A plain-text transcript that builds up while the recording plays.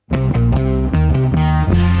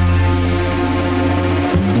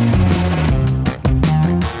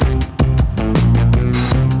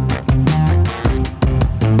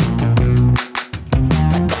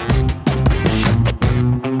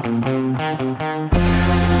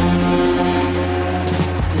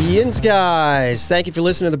Yins, guys. Thank you for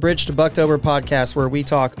listening to the Bridge to Bucktober podcast, where we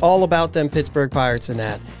talk all about them Pittsburgh Pirates and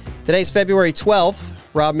that. Today's February 12th.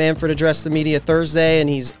 Rob Manfred addressed the media Thursday, and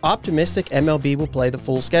he's optimistic MLB will play the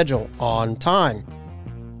full schedule on time.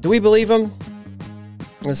 Do we believe him?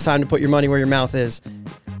 It's time to put your money where your mouth is.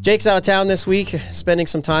 Jake's out of town this week, spending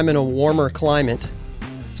some time in a warmer climate.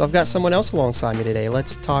 So I've got someone else alongside me today.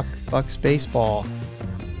 Let's talk Bucks baseball.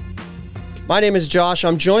 My name is Josh.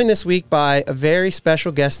 I'm joined this week by a very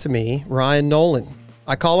special guest to me, Ryan Nolan.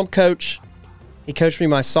 I call him Coach. He coached me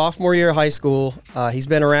my sophomore year of high school. He's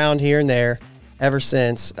been around here and there ever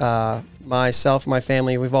since. Myself and my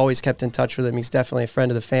family, we've always kept in touch with him. He's definitely a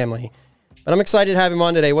friend of the family. But I'm excited to have him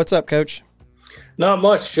on today. What's up, Coach? Not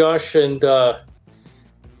much, Josh, and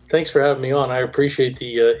thanks for having me on. I appreciate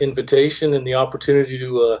the invitation and the opportunity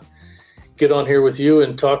to get on here with you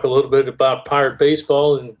and talk a little bit about Pirate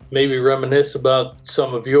baseball and maybe reminisce about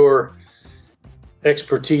some of your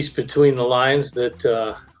expertise between the lines that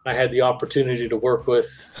I had the opportunity to work with.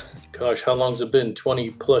 Gosh, how long's it been? 20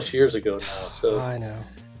 plus years ago now. So I know.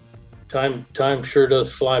 Time sure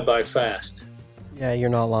does fly by fast. Yeah, you're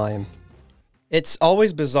not lying. It's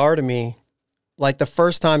always bizarre to me. Like the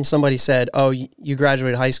first time somebody said, "Oh, you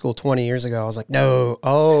graduated high school 20 years ago," I was like, "No,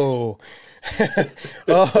 oh,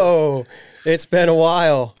 oh, it's been a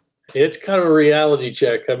while." It's kind of a reality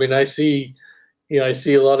check. I mean, I see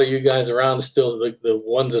a lot of you guys around still, the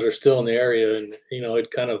ones that are still in the area, and it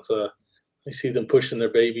kind of I see them pushing their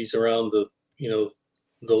babies around the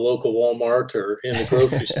local Walmart or in the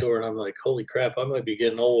grocery store, and I'm like, holy crap, I might be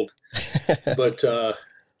getting old. But I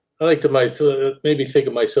like to maybe think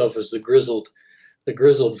of myself as the grizzled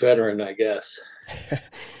veteran, I guess.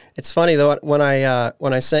 It's funny though, when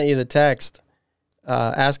I sent you the text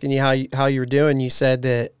asking you how you were doing, you said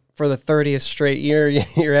that for the 30th straight year,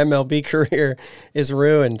 your MLB career is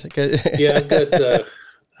ruined. Yeah,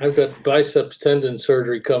 I've got biceps tendon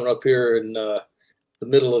surgery coming up here in the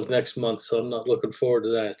middle of next month, so I'm not looking forward to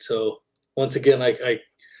that. So once again, I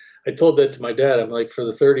told that to my dad. I'm like, for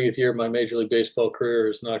the 30th year, my Major League Baseball career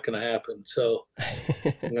is not going to happen. So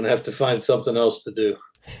I'm going to have to find something else to do.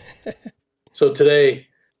 So today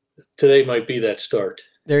might be that start.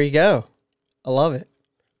 There you go. I love it.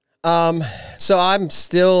 So I'm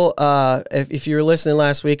still, if you were listening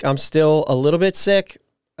last week, I'm still a little bit sick.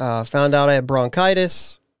 Found out I had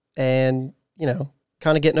bronchitis and,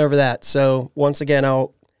 kind of getting over that. So once again,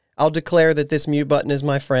 I'll declare that this mute button is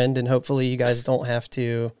my friend, and hopefully you guys don't have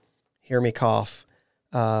to hear me cough.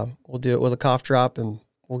 We'll do it with a cough drop and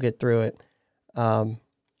we'll get through it.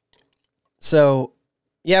 So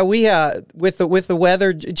yeah, we, with the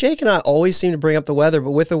weather, Jake and I always seem to bring up the weather,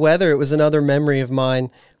 but with the weather, it was another memory of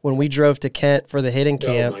mine when we drove to Kent for the hitting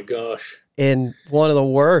camp. Oh my gosh. In one of the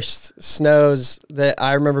worst snows that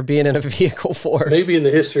I remember being in a vehicle for. Maybe in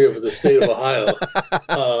the history of the state of Ohio.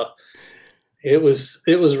 It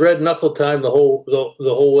was red knuckle time the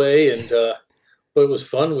whole way, and but it was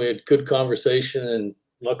fun. We had good conversation, and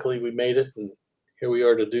luckily we made it, and here we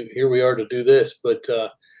are to do this. But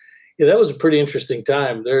yeah, that was a pretty interesting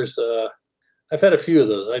time. I've had a few of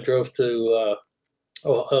those. I drove to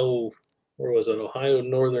where was it? Ohio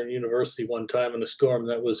Northern University one time in a storm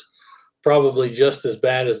that was probably just as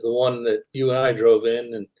bad as the one that you and I drove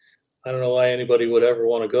in. And I don't know why anybody would ever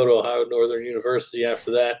want to go to Ohio Northern University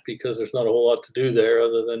after that, because there's not a whole lot to do there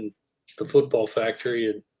other than the football factory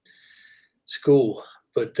and school.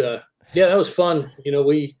 But yeah, that was fun.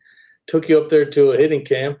 We took you up there to a hitting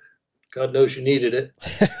camp. God knows you needed it.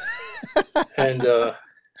 And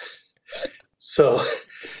so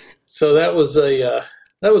that was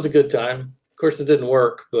a good time. Of course, it didn't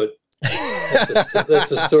work, but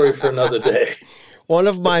that's a story for another day. One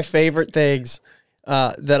of my favorite things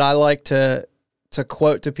that I like to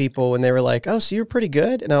quote to people when they were like, "Oh, so you're pretty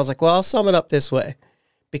good," and I was like, "Well, I'll sum it up this way,"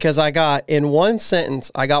 because in one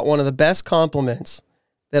sentence, I got one of the best compliments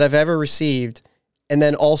that I've ever received, and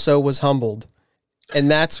then also was humbled,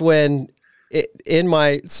 and that's when in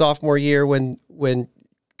my sophomore year when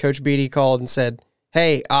Coach Beatty called and said,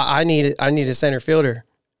 "Hey, I need a center fielder,"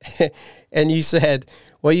 and you said,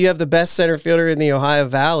 "Well, you have the best center fielder in the Ohio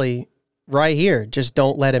Valley right here. Just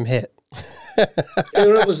don't let him hit."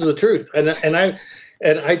 It was the truth, and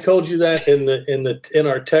I told you that in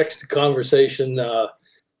our text conversation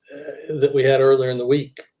that we had earlier in the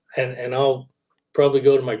week, and I'll probably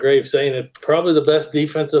go to my grave saying it. Probably the best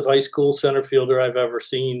defensive high school center fielder I've ever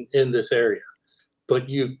seen in this area, but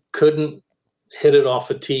you couldn't hit it off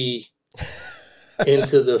a tee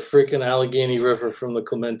into the freaking Allegheny River from the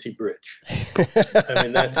Clemente Bridge. I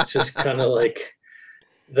mean, that's just kind of like,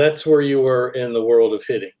 that's where you were in the world of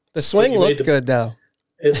hitting. The swing looked good though.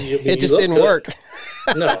 It just didn't work.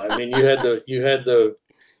 No, I mean you had the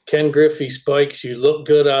Ken Griffey spikes. You looked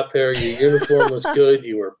good out there. Your uniform was good.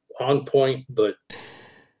 You were on point, but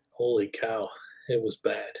holy cow, it was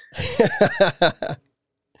bad.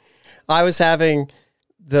 I was having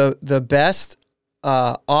the best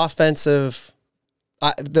offensive,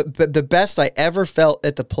 the best I ever felt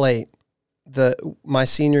at the plate. My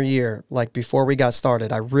senior year, like before we got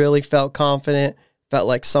started, I really felt confident. Felt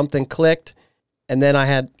like something clicked, and then I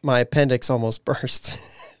had my appendix almost burst.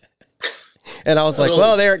 And I was like,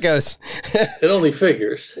 well, there it goes. It only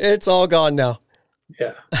figures. It's all gone now.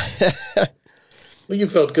 Yeah. Well, you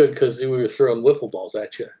felt good because we were throwing wiffle balls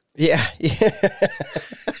at you. Yeah.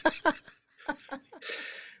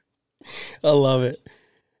 I love it.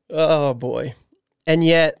 Oh, boy. And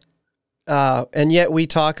yet we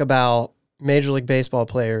talk about Major League Baseball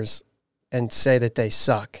players and say that they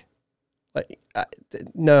suck.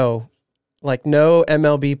 No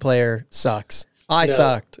MLB player sucks. I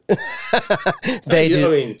sucked. They did. I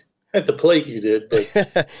mean, at the plate you did,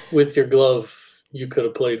 but with your glove, you could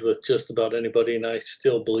have played with just about anybody, and I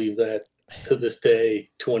still believe that to this day,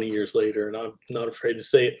 20 years later, and I'm not afraid to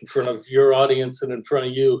say it in front of your audience and in front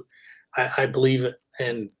of you. I believe it,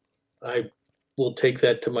 and I will take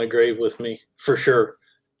that to my grave with me, for sure.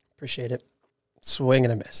 Appreciate it. Swing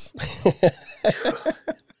and a miss.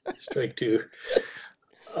 Strike two.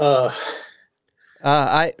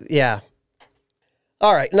 Yeah.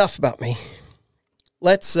 All right, enough about me.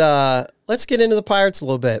 Let's get into the Pirates a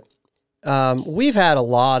little bit. We've had a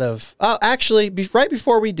lot of actually right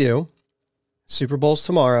before we do, Super Bowl's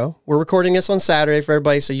tomorrow. We're recording this on Saturday for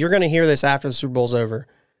everybody, so you're going to hear this after the Super Bowl's over.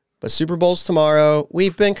 But Super Bowl's tomorrow.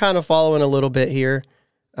 We've been kind of following a little bit here.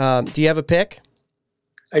 Do you have a pick?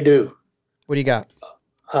 I do. What do you got?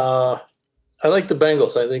 I like the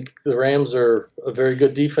Bengals. I think the Rams are a very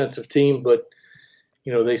good defensive team, but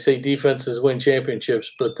they say defenses win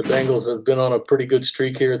championships, but the Bengals have been on a pretty good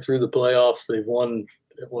streak here through the playoffs. They've won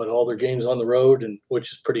all their games on the road, and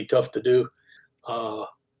which is pretty tough to do.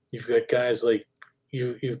 You've got guys like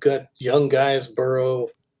you've got young guys, Burrow,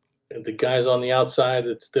 and the guys on the outside.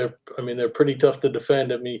 They're pretty tough to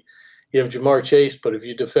defend. I mean, you have Jamar Chase, but if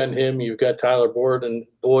you defend him, you've got Tyler Boyd, and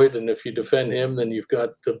if you defend him, then you've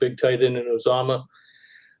got the big tight end in Uzomah.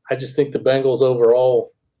 I just think the Bengals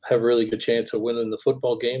overall have a really good chance of winning the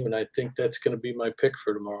football game, and I think that's going to be my pick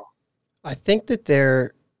for tomorrow. I think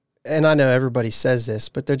that and I know everybody says this,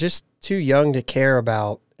 but they're just too young to care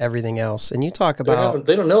about everything else. And you talk about...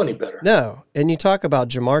 They don't know any better. No, and you talk about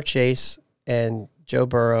Jamar Chase and Joe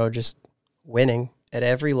Burrow just winning at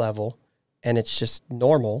every level, and it's just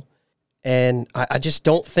normal. And I just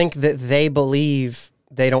don't think that they believe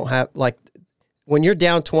they don't have, like, when you're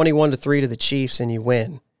down 21-3 to the Chiefs and you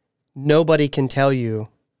win, nobody can tell you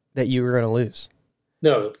that you were going to lose.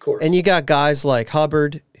 No, of course. And you got guys like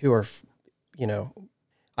Hubbard who are,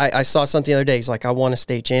 I saw something the other day. He's like, I won a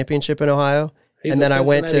state championship in Ohio. He's and then I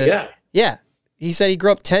went to, guy. Yeah. He said he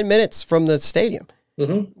grew up 10 minutes from the stadium.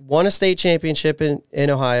 Mm-hmm. Won a state championship in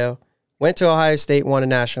Ohio, went to Ohio State, won a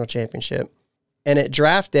national championship. And at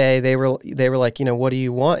draft day, they were like, what do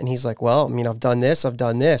you want? And he's like, well, I've done this.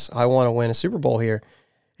 I want to win a Super Bowl here.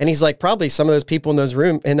 And he's like, probably some of those people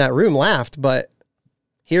in that room laughed, but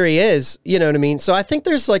here he is, you know what I mean? So I think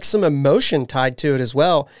there's like some emotion tied to it as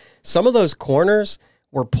well. Some of those corners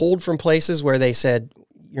were pulled from places where they said,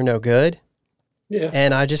 you're no good. Yeah.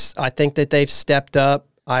 And I think that they've stepped up.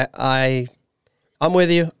 I'm with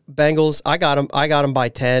you, Bengals. I got them by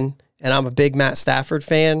 10, and I'm a big Matt Stafford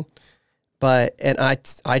fan. And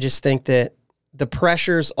I just think that the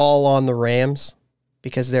pressure's all on the Rams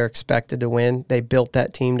because they're expected to win. They built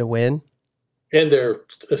that team to win. And they're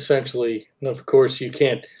essentially, of course, you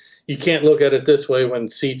can't look at it this way when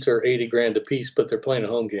seats are $80,000 a piece, but they're playing a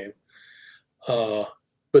home game.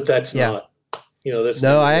 But that's not, that's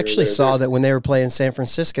no. I actually saw that when they were playing San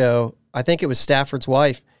Francisco. I think it was Stafford's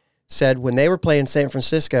wife said when they were playing San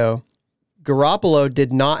Francisco, Garoppolo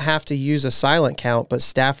did not have to use a silent count, but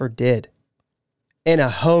Stafford did in a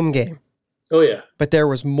home game. Oh yeah. But there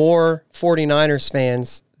was more 49ers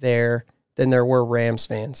fans there than there were Rams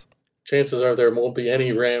fans. Chances are there won't be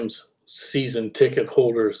any Rams season ticket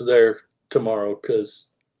holders there tomorrow because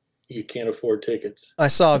you can't afford tickets. I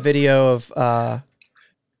saw a video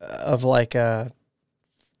of like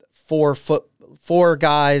four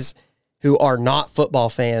guys who are not football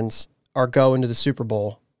fans are going to the Super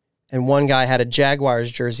Bowl. And one guy had a Jaguars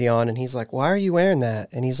jersey on, and he's like, why are you wearing that?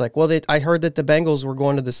 And he's like, well, I heard that the Bengals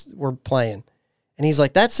were playing. And he's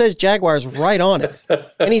like, that says Jaguars right on it.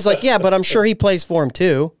 And he's like, yeah, but I'm sure he plays for him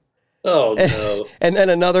too. Oh, no. And then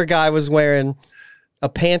another guy was wearing a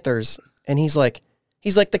Panthers, and he's like,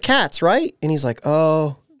 the Cats, right? And he's like,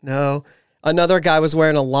 oh, no. Another guy was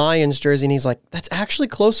wearing a Lions jersey, and he's like, that's actually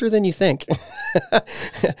closer than you think.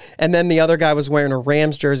 And then the other guy was wearing a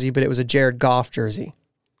Rams jersey, but it was a Jared Goff jersey.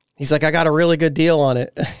 He's like, I got a really good deal on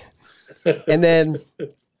it. And then,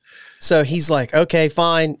 so he's like, okay,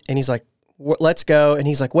 fine. And he's like, let's go. And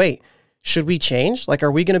he's like, wait, should we change? Like,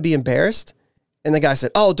 are we going to be embarrassed? And the guy said,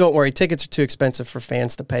 oh, don't worry. Tickets are too expensive for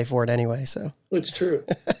fans to pay for it anyway. So it's true.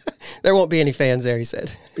 There won't be any fans there, he said.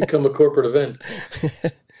 It's become a corporate event.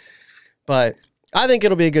 But I think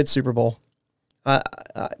it'll be a good Super Bowl.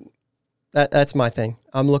 That's my thing.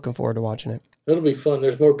 I'm looking forward to watching it. It'll be fun.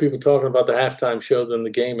 There's more people talking about the halftime show than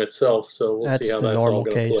the game itself, so we'll see how that's all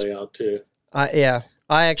going to play out too. Yeah.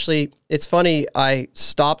 I actually, it's funny, I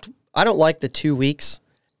don't like the 2 weeks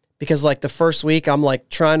because like the first week I'm like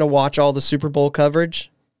trying to watch all the Super Bowl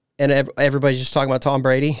coverage and everybody's just talking about Tom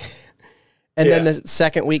Brady. And then the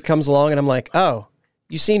second week comes along and I'm like, oh,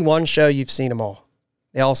 you've seen one show, you've seen them all.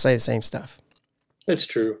 They all say the same stuff. It's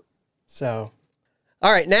true. So,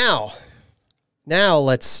 all right, now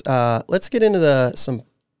let's get into some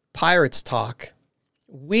Pirates talk.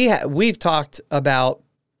 We've talked about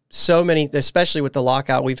so many, especially with the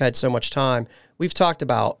lockout. We've had so much time. We've talked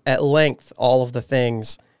about at length all of the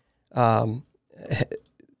things that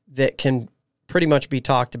can pretty much be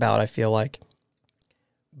talked about, I feel like.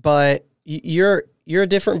 But you're a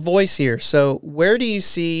different voice here. So where do you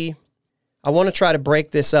see? I want to try to break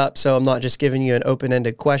this up so I'm not just giving you an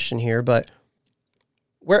open-ended question here, but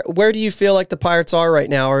where do you feel like the Pirates are right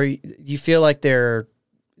now? Or do you feel like they're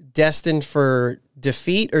destined for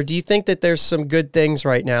defeat, or do you think that there's some good things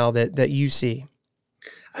right now that you see?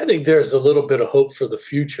 I think there's a little bit of hope for the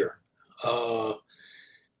future.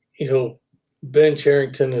 Ben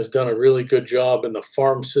Cherington has done a really good job in the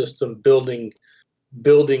farm system building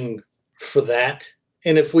for that.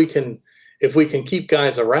 And if we can keep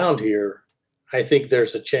guys around here, I think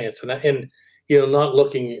there's a chance. And not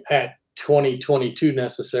looking at 2022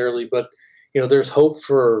 necessarily, but there's hope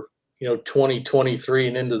for 2023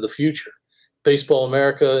 and into the future. Baseball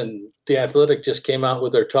America and The Athletic just came out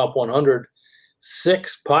with their top 100.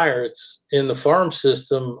 6 Pirates in the farm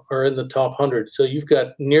system are in the top 100. So you've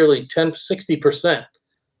got nearly 6%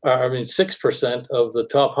 of the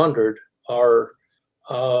top 100 are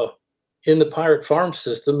in the Pirate farm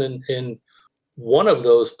system. And one of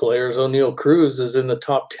those players, O'Neal Cruz, is in the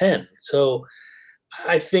top 10. So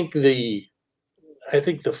I think the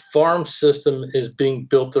farm system is being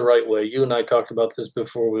built the right way. You and I talked about this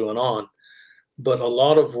before we went on, but a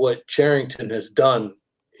lot of what Cherington has done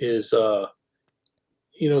is,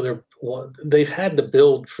 they've had to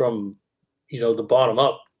build from, the bottom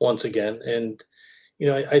up once again. And,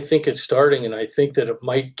 I think it's starting, and I think that it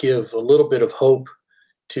might give a little bit of hope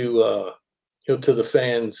to the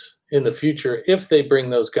fans in the future if they bring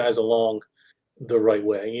those guys along the right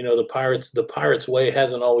way. The Pirates way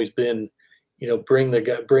hasn't always been, bring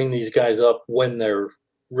these guys up when they're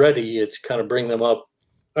ready. It's kind of bring them up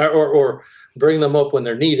or bring them up when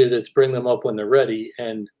they're needed. It's bring them up when they're ready.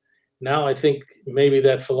 And now I think maybe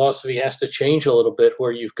that philosophy has to change a little bit,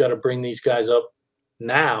 where you've got to bring these guys up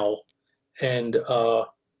now. And,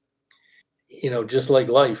 just like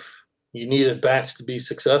life, you need at-bats to be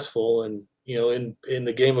successful. And, in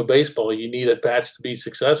the game of baseball, you need at-bats to be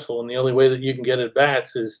successful. And the only way that you can get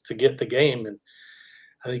at-bats is to get the game. And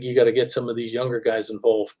I think you got to get some of these younger guys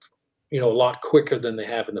involved, a lot quicker than they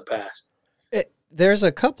have in the past. There's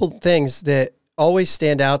a couple things that always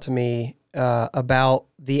stand out to me about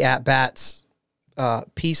the at-bats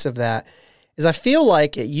piece of that is I feel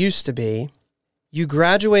like it used to be you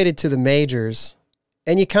graduated to the majors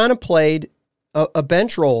and you kind of played a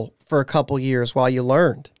bench role for a couple years while you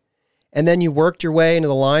learned. And then you worked your way into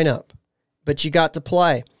the lineup, but you got to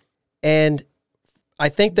play. And I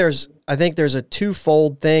think there's a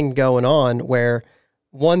twofold thing going on, where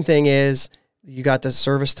one thing is you got the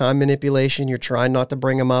service time manipulation. You're trying not to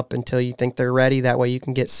bring them up until you think they're ready. That way you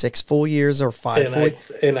can get 6 full years or 5 full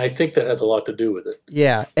years. And I think that has a lot to do with it.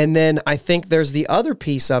 Yeah. And then I think there's the other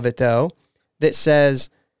piece of it, though, that says,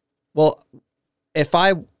 well,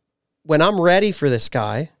 when I'm ready for this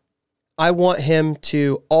guy, I want him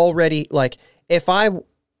to already, like, if I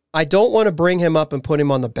don't want to bring him up and put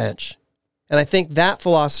him on the bench. And I think that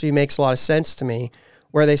philosophy makes a lot of sense to me,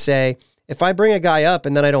 where they say, if I bring a guy up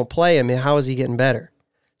and then I don't play him, how is he getting better?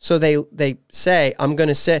 So they say,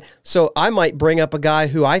 so I might bring up a guy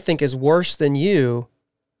who I think is worse than you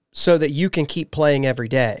so that you can keep playing every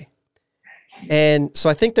day. And so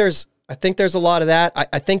I think there's a lot of that.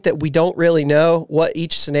 I think that we don't really know what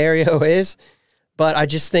each scenario is, but I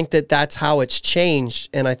just think that that's how it's changed.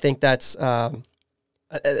 And I think that's,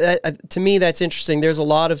 To me, that's interesting. There's a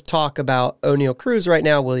lot of talk about O'Neal Cruz right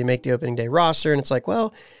now. Will he make the opening day roster? And it's like,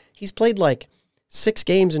 well, he's played like 6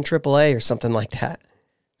 games in AAA or something like that.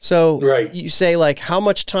 So Right. you say, like, how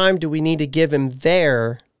much time do we need to give him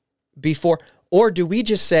there before? Or do we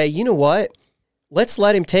just say, you know what? Let's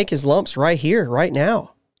let him take his lumps right here, right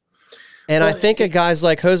now. And I think of guys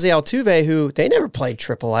like Jose Altuve, who they never played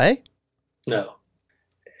AAA. No.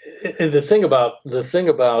 And the thing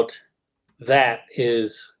about that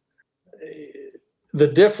is the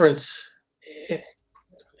difference,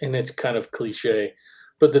 and it's kind of cliche,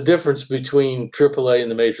 but the difference between AAA and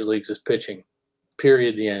the major leagues is pitching,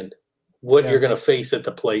 period, the end. What you're going to face at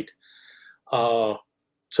the plate. So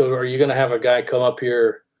are you going to have a guy come up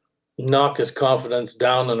here, knock his confidence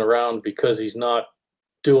down and around because he's not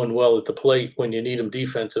doing well at the plate when you need him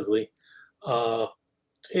defensively?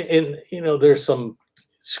 And, there's some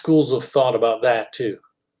schools of thought about that too.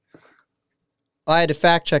 I had to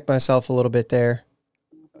fact check myself a little bit there.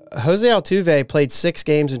 Jose Altuve played 6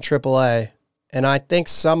 games in AAA, and I think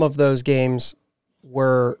some of those games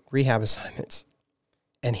were rehab assignments.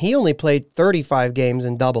 And he only played 35 games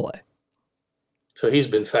in AA. So he's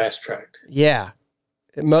been fast-tracked. Yeah.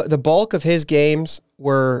 The bulk of his games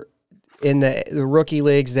were in the rookie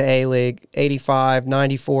leagues, the A League, 85,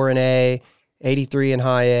 94 in A, 83 in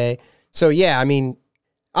high A. So, yeah, I mean,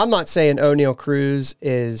 I'm not saying O'Neal Cruz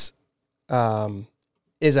is a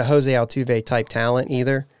Jose Altuve type talent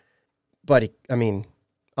either, but I'm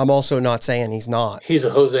also not saying he's not. He's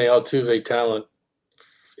a Jose Altuve talent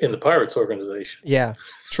in the Pirates organization. Yeah,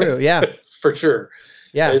 true. Yeah, for sure.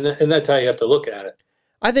 Yeah, and that's how you have to look at it.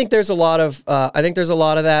 I think there's a lot of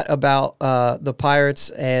that about the Pirates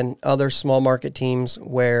and other small market teams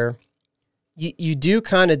where you do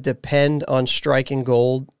kind of depend on striking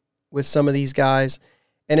gold with some of these guys,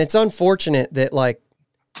 and it's unfortunate that like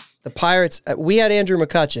the Pirates. We had Andrew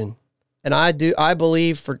McCutchen, and I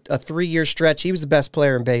believe for a 3-year stretch he was the best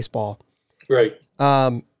player in baseball. Right.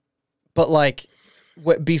 But like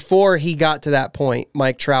before he got to that point,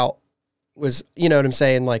 Mike Trout was, you know what I'm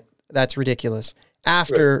saying? Like that's ridiculous.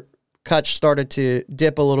 After Kutch started to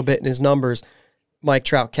dip a little bit in his numbers, Mike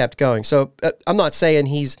Trout kept going. So I'm not saying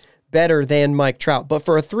he's better than Mike Trout, but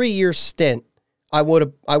for a 3-year stint, I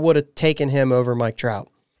would have taken him over Mike Trout.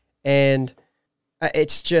 And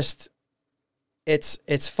it's just,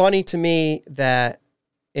 it's funny to me that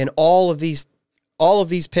in all of these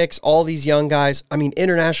picks, all these young guys, I mean,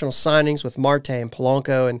 international signings with Marte and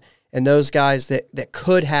Polanco and those guys that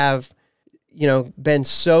could have, been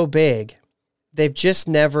so big, they've just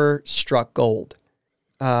never struck gold.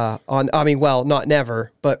 Not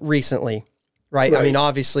never, but recently, right? I mean,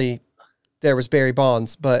 obviously there was Barry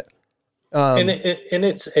Bonds, but and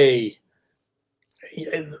it's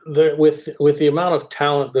with the amount of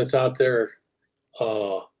talent that's out there,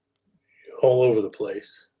 all over the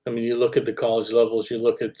place. I mean, you look at the college levels, you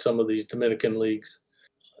look at some of these Dominican leagues.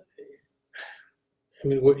 I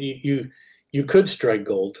mean, what you could strike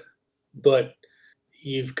gold, but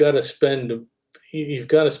you've got to spend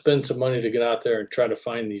some money to get out there and try to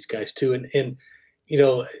find these guys too. And you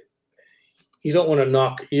don't want to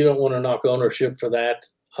knock ownership for that.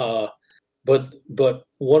 But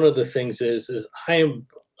one of the things is I am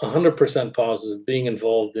 100% positive, being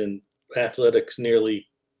involved in athletics nearly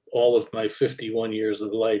all of my 51 years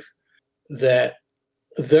of life, that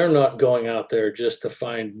they're not going out there just to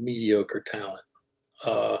find mediocre talent.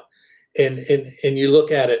 And you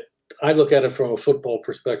look at it, I look at it from a football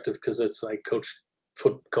perspective because it's like coached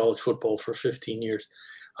college football for 15 years.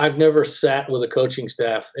 I've never sat with a coaching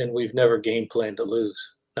staff and we've never game planned to lose.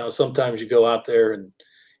 Now, sometimes you go out there and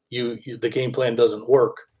the game plan doesn't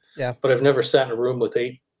work. Yeah. But I've never sat in a room with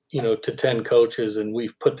 8 to 10 coaches and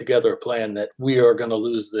we've put together a plan that we are going to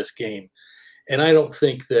lose this game. And I don't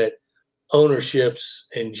think that ownerships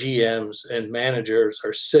and GMs and managers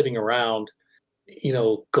are sitting around,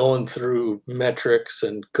 going through metrics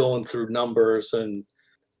and going through numbers and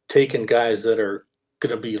taking guys that are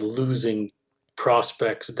going to be losing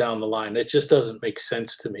prospects down the line. It just doesn't make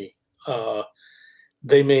sense to me.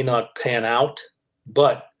 They may not pan out,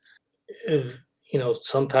 but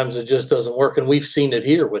sometimes it just doesn't work. And we've seen it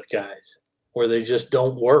here with guys where they just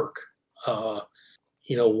don't work,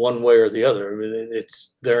 one way or the other. I mean,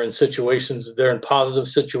 they're in positive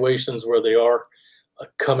situations where they are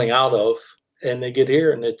coming out of, and they get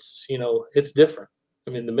here and it's different.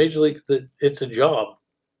 I mean, the major league, it's a job,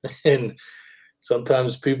 and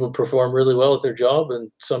sometimes people perform really well at their job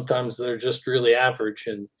and sometimes they're just really average.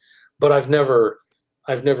 But I've never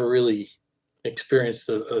really experienced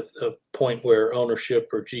a point where ownership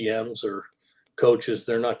or GMs or coaches,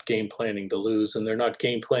 they're not game planning to lose, and they're not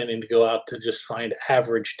game planning to go out to just find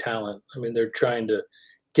average talent. I mean, they're trying to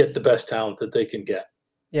get the best talent that they can get.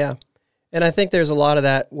 Yeah. And I think there's a lot of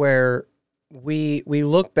that where we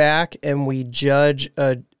look back and we judge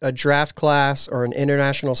a draft class or an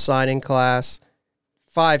international signing class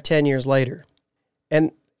 5-10 years later.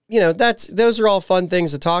 And, those are all fun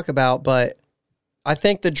things to talk about, but I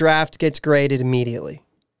think the draft gets graded immediately.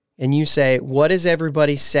 And you say, what is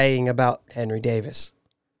everybody saying about Henry Davis?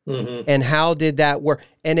 Mm-hmm. And how did that work?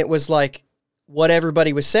 And it was like, what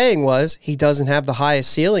everybody was saying was, he doesn't have the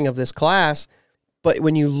highest ceiling of this class. But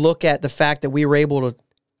when you look at the fact that we were able to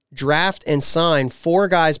draft and sign 4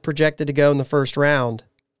 guys projected to go in the first round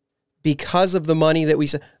because of the money that we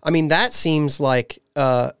said, that seems like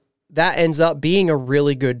that ends up being a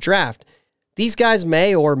really good draft. These guys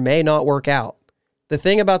may or may not work out. The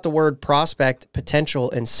thing about the word prospect, potential,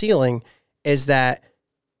 and ceiling is that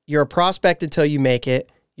you're a prospect until you make it.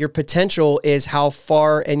 Your potential is how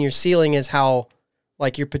far, and your ceiling is how,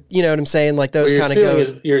 you know what I'm saying? Like those kind of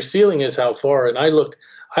go. Your ceiling is how far. And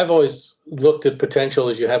I've always looked at potential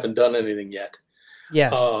as you haven't done anything yet.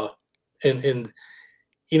 Yes. And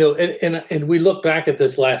we look back at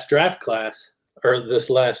this last draft class, or this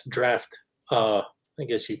last draft, I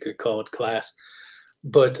guess you could call it class,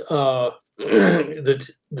 but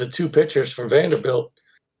the 2 pitchers from Vanderbilt,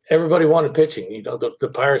 everybody wanted pitching.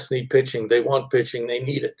 The Pirates need pitching. They want pitching. They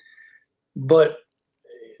need it. But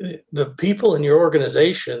the people in your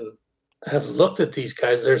organization have looked at these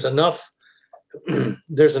guys. There's enough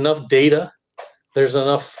data. There's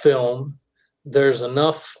enough film. There's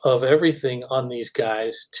enough of everything on these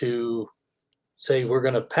guys to say we're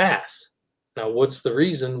going to pass. Now, what's the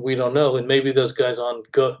reason? We don't know. And maybe those guys go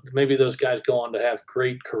on to have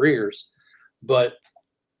great careers, but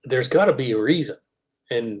there's got to be a reason.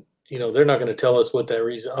 And, they're not going to tell us what that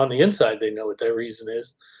reason, on the inside, they know what that reason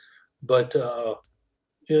is, but,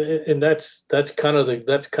 and that's kind of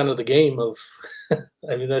the game of,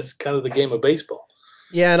 that's kind of the game of baseball.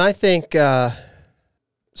 Yeah. And I think,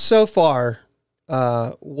 so far,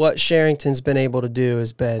 what Cherington's been able to do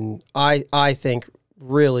has been, I think,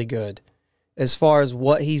 really good. As far as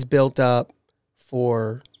what he's built up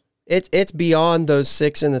for, it's beyond those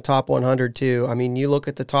 6 in the top 100 too. You look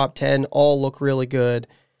at the top 10, all look really good.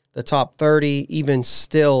 The top 30, even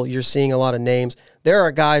still, you're seeing a lot of names. There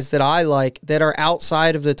are guys that I like that are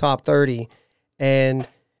outside of the top 30, and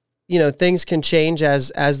things can change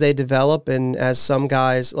as they develop, and as some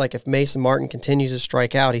guys, like if Mason Martin continues to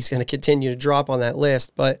strike out, he's going to continue to drop on that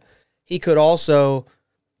list, but he could also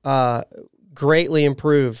greatly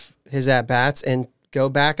improve his at-bats and go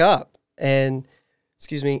back up. And,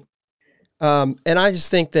 and I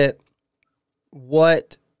just think that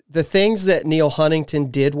the things that Neil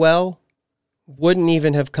Huntington did well wouldn't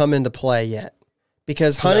even have come into play yet.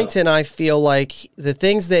 Because Huntington, I feel like the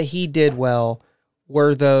things that he did well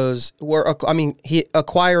were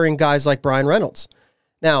acquiring guys like Brian Reynolds.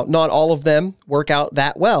 Now, not all of them work out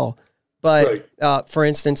that well, but for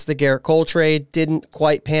instance, the Garrett Cole trade didn't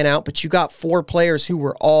quite pan out, but you got 4 players who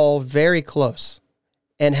were all very close.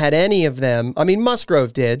 And had any of them,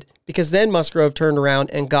 Musgrove did, because then Musgrove turned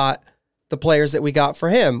around and got the players that we got for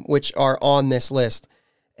him, which are on this list.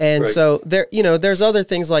 And so there, there's other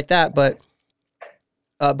things like that, but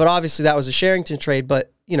obviously that was a Cherington trade,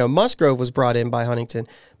 but Musgrove was brought in by Huntington.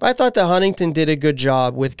 But I thought that Huntington did a good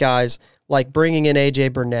job with guys like bringing in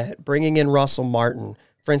AJ Burnett, bringing in Russell Martin,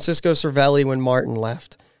 Francisco Cervelli when Martin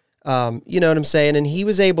left. You know what I'm saying? And he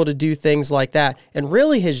was able to do things like that. And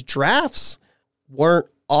really his drafts weren't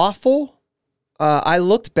awful. I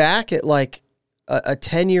looked back at like a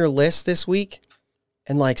 10-year list this week,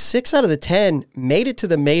 and like 6 out of the 10 made it to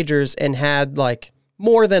the majors and had like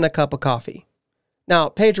more than a cup of coffee. Now,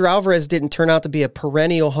 Pedro Alvarez didn't turn out to be a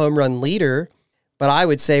perennial home run leader, but I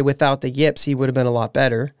would say without the yips, he would have been a lot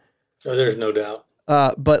better. Oh, there's no doubt.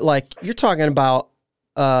 But like you're talking about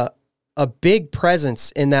a big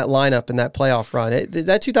presence in that lineup in that playoff run.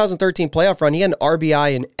 That 2013 playoff run, he had an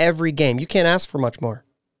RBI in every game. You can't ask for much more.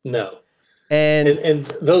 No. And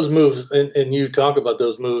those moves, and you talk about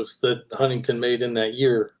those moves that Huntington made in that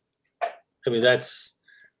year.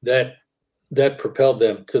 That propelled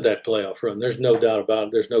them to that playoff run. There's no doubt about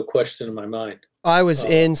it. There's no question in my mind. I was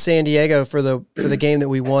in San Diego for the game that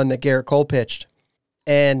we won that Garrett Cole pitched.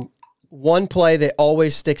 And one play that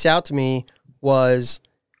always sticks out to me was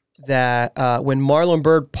that when Marlon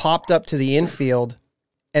Byrd popped up to the infield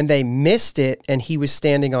and they missed it and he was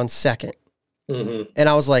standing on second. Mm-hmm. And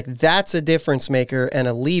I was like, that's a difference maker and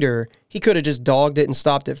a leader. He could have just dogged it and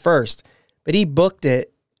stopped it first. But he booked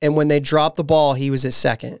it, and when they dropped the ball, he was at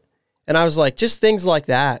second. And I was like, just things like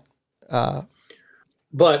that.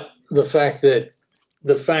 but the fact that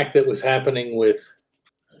was happening with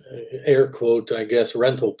air quote, I guess,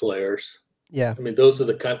 rental players. Yeah. I mean, those are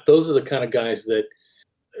the kind of guys that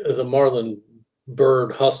the Marlon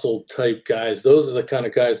Bird hustle type guys. Those are the kind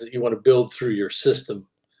of guys that you want to build through your system.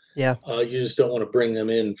 Yeah. You just don't want to bring them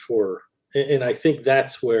in and I think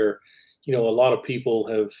that's where, a lot of people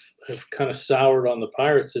have kind of soured on the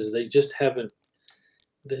Pirates is they just haven't.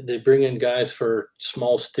 They bring in guys for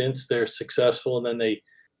small stints. They're successful, and then they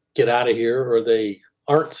get out of here, or they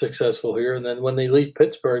aren't successful here. And then when they leave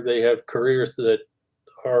Pittsburgh, they have careers that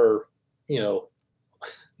are,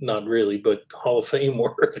 not really, but Hall of Fame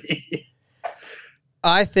worthy.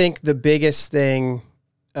 I think the biggest thing,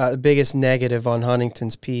 the biggest negative on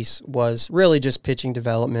Huntington's piece was really just pitching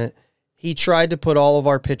development. He tried to put all of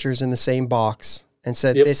our pitchers in the same box and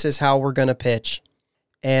said, This is how we're going to pitch.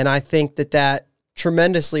 And I think that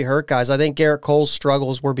tremendously hurt guys. I think Garrett Cole's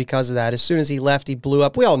struggles were because of that. As soon as he left, he blew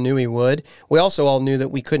up. We all knew he would. We also all knew that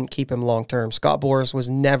we couldn't keep him long-term. Scott Boras was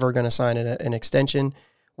never going to sign an extension.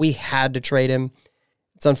 We had to trade him.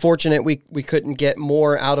 It's unfortunate we couldn't get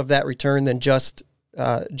more out of that return than just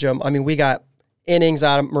Joe. I mean, we got innings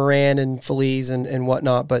out of Moran and Feliz and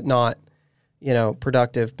whatnot, but not,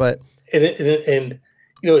 productive. But and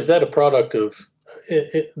is that a product of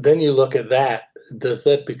then you look at that, does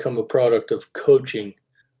that become a product of coaching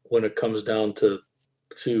when it comes down to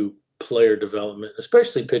player development,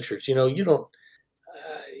 especially pitchers? You don't,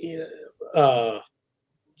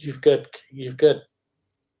 you've got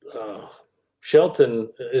Shelton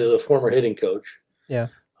is a former hitting coach. Yeah.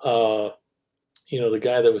 The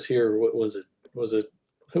guy that was here, what was it?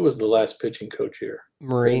 Who was the last pitching coach here?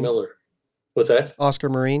 Marine Miller. What's that? Oscar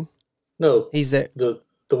Marine? No. He's there. The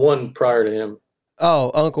one prior to him.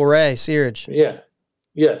 Oh, Uncle Ray Searage. Yeah.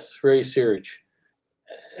 Yes, Ray Searage.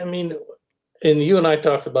 I mean, and you and I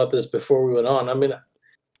talked about this before we went on. I mean,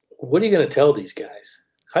 what are you going to tell these guys?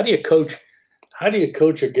 How do you coach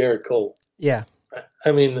a Garrett Cole? Yeah.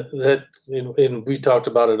 I mean, and we talked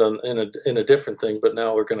about it in a different thing, but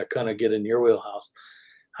now we're going to kind of get in your wheelhouse.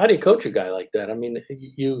 How do you coach a guy like that? I mean,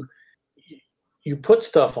 you put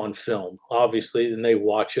stuff on film, obviously, and they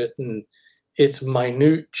watch it, and it's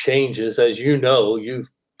minute changes, as you know.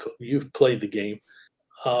 You've played the game,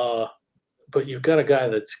 but you've got a guy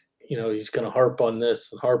that's he's going to harp on this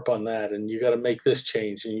and harp on that, and you got to make this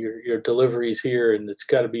change, and your delivery's here, and it's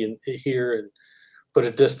got to be in here, but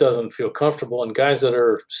it just doesn't feel comfortable. And guys that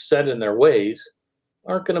are set in their ways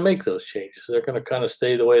aren't going to make those changes. They're going to kind of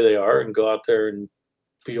stay the way they are and go out there and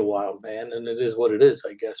be a wild man, and it is what it is,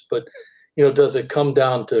 I guess. But does it come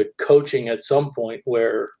down to coaching at some point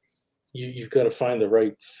where you've got to find the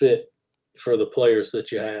right fit for the players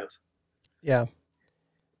that you have? Yeah.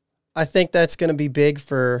 I think that's going to be big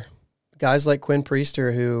for guys like Quinn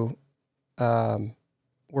Priester, who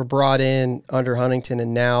were brought in under Huntington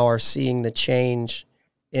and now are seeing the change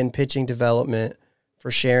in pitching development for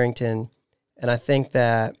Sherrington. And I think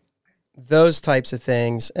that those types of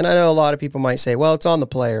things, and I know a lot of people might say, well, it's on the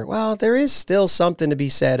player. Well, there is still something to be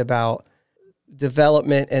said about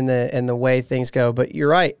development and the way things go. But you're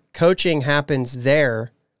right. Coaching happens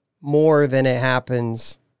there more than it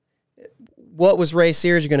happens. What was Ray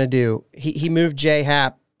Searage going to do? He moved Jay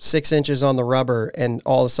Happ 6 inches on the rubber, and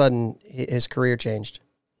all of a sudden his career changed.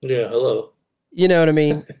 Yeah, hello. You know what I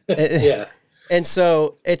mean? Yeah. And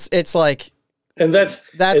so it's like, and that's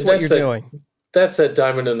what you're doing. That's that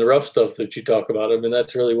diamond in the rough stuff that you talk about. I mean,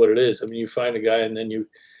 that's really what it is. I mean, you find a guy, and then you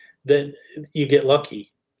get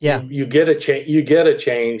lucky. Yeah. You get a change. You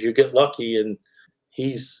get lucky, and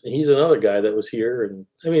he's another guy that was here, and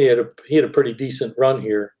I mean, he had a pretty decent run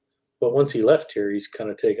here, but once he left here, he's kind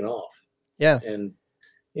of taken off. Yeah. And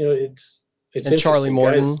it's and Charlie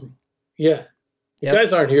Morton. Guys, yeah. Yep.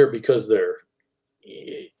 Guys aren't here because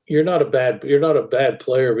you're not a bad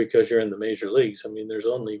player because you're in the major leagues. I mean, there's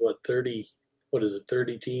only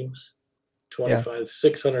 30 teams, 25, yeah.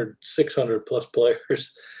 600 plus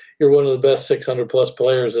players. You're one of the best 600 plus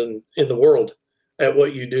players in the world at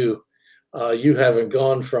what you do. You haven't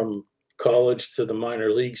gone from college to the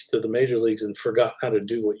minor leagues to the major leagues and forgotten how to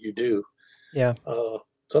do what you do. Yeah.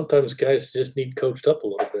 Sometimes guys just need coached up a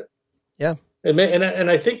little bit. Yeah. And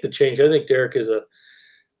I think the change. I think Derek's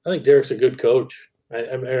a good coach.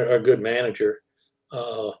 A good manager.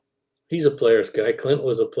 He's a player's guy. Clint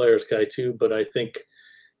was a player's guy too, but I think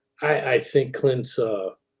Clint's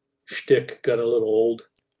shtick got a little old.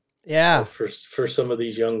 Yeah. For some of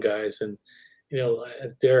these young guys, and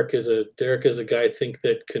Derek is a guy I think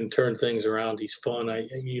that can turn things around. He's fun.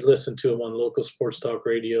 You listen to him on local sports talk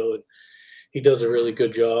radio, and he does a really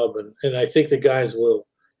good job. And I think the guys will,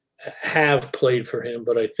 have played for him,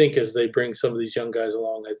 but I think as they bring some of these young guys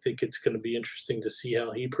along, I think it's going to be interesting to see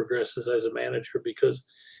how he progresses as a manager, because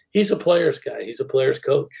he's a player's guy. He's a player's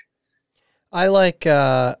coach. I like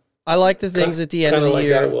the things at the end of the like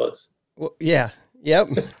year. I was. Well, yeah. Yep.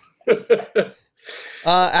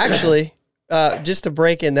 Actually, just to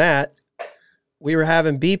break in that, we were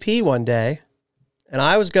having BP one day, and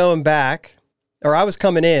I was going back, or I was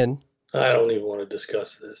coming in. I don't even want to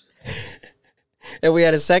discuss this. And we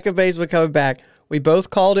had a second baseman coming back. We both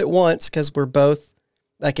called it once because we're both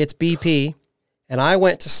like, it's BP. And I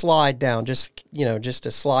went to slide down, just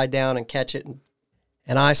to slide down and catch it.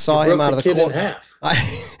 And I saw him out of the corner. In half.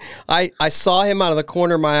 I saw him out of the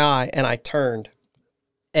corner of my eye, and I turned.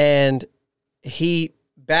 And he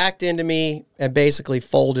backed into me and basically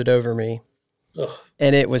folded over me. Ugh.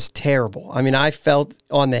 And it was terrible. I mean, I felt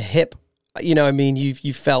on the hip,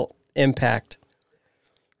 you felt impact.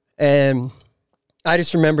 And I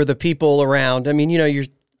just remember the people around. I mean, you're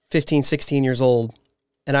 15, 16 years old.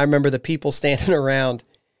 And I remember the people standing around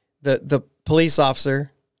the police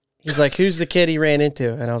officer. He's like, who's the kid he ran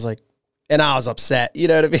into? And I was upset. You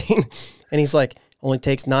know what I mean? And he's like, only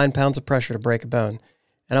takes 9 pounds of pressure to break a bone.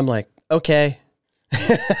 And I'm like, okay.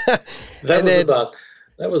 That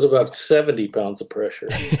was about 70 pounds of pressure.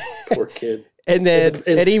 Poor kid. And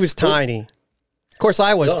he was tiny. Of course,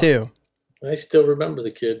 I was too. I still remember the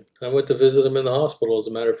kid. I went to visit him in the hospital, as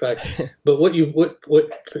a matter of fact. But what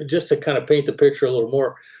just to kind of paint the picture a little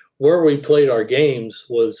more, where we played our games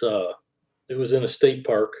was it was in a state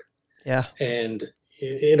park. Yeah. And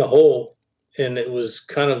in a hole, and it was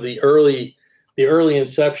kind of the early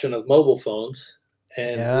inception of mobile phones,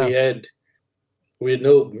 and we had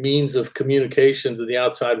no means of communication to the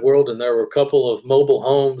outside world, and there were a couple of mobile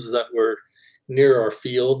homes that were near our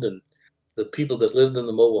field, and the people that lived in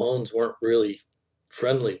the mobile homes weren't really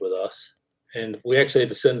friendly with us. And we actually had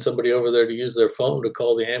to send somebody over there to use their phone to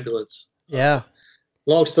call the ambulance. Yeah.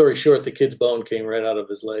 Long story short, the kid's bone came right out of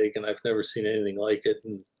his leg, and I've never seen anything like it.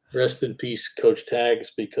 And rest in peace, Coach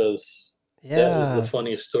Tags, because that was the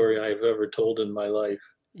funniest story I've ever told in my life.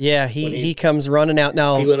 Yeah, he comes running out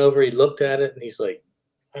now. He went over, he looked at it, and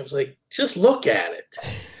I was like, just look at it.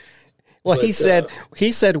 Well, he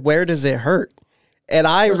said, where does it hurt? And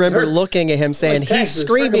I remember looking at him saying, he's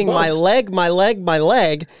screaming, my leg, my leg, my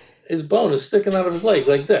leg. His bone is sticking out of his leg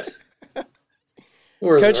like this.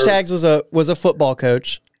 Coach Tags was a football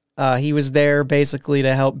coach. He was there basically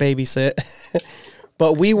to help babysit.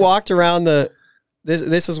 But we walked around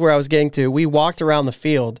this is where I was getting to. We walked around the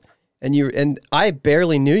field, and I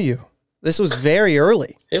barely knew you. This was very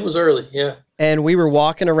early. It was early, yeah. And we were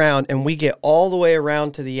walking around, and we get all the way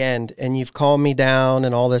around to the end, and you've calmed me down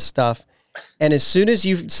and all this stuff. And as soon as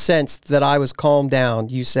you sensed that I was calmed down,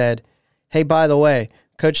 you said, hey, by the way,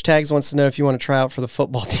 Coach Tags wants to know if you want to try out for the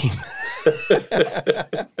football team.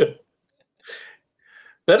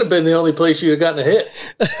 That'd have been the only place you'd have gotten a hit.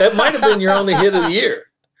 That might have been your only hit of the year.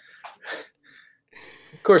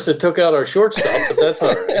 Of course, it took out our shortstop, but that's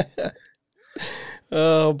all right.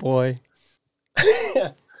 Oh, boy.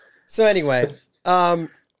 So anyway, so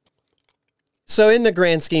in the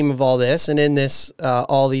grand scheme of all this, and in this,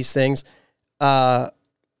 all these things, I'll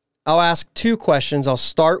ask two questions. I'll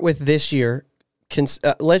start with this year.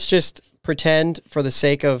 Let's just pretend, for the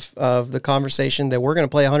sake of the conversation, that we're going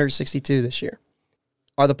to play 162 this year.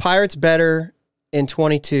 Are the Pirates better in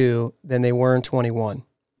 22 than they were in 21?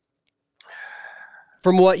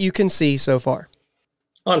 From what you can see so far.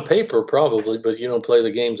 On paper, probably, but you don't play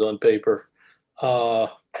the games on paper.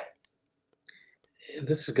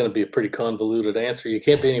 This is going to be a pretty convoluted answer. You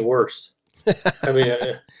can't be any worse. I mean,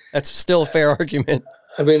 that's still a fair argument.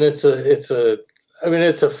 I mean, it's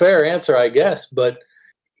a fair answer, I guess. But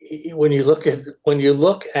when you look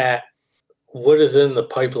at what is in the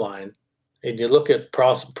pipeline, and you look at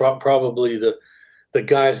probably the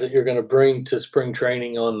guys that you're going to bring to spring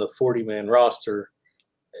training on the 40-man roster,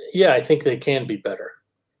 yeah, I think they can be better.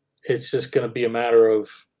 It's just going to be a matter of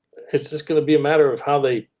how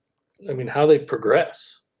they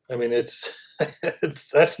progress. I mean, that's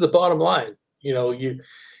the bottom line. You know, you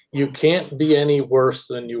can't be any worse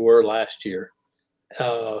than you were last year.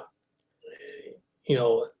 You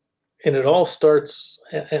know, and it all starts,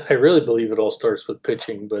 I really believe it all starts with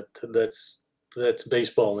pitching, but that's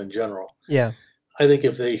baseball in general. Yeah. I think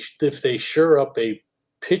if they shore up a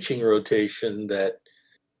pitching rotation that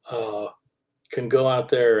can go out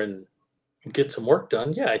there and get some work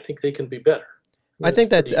done, yeah, I think they can be better. I think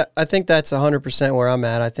that's 100% where I'm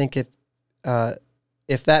at. I think if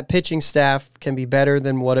that pitching staff can be better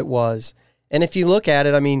than what it was, and if you look at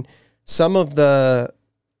it, I mean, some of the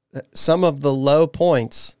low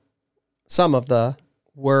points,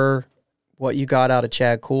 were what you got out of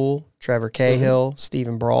Chad Kuhl, Trevor Cahill,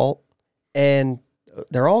 Stephen Brault, and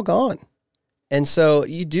they're all gone. And so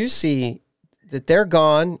you do see that they're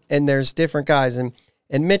gone, and there's different guys. And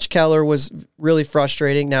Mitch Keller was really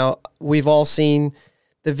frustrating. Now, we've all seen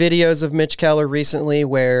the videos of Mitch Keller recently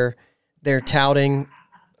where they're touting,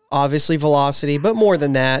 obviously, velocity, but more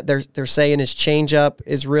than that, they're saying his changeup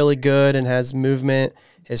is really good and has movement,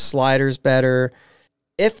 his slider's better.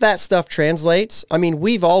 If that stuff translates, I mean,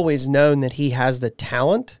 we've always known that he has the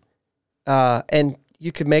talent, and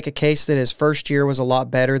you could make a case that his first year was a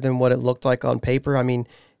lot better than what it looked like on paper. I mean,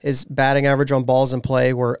 his batting average on balls in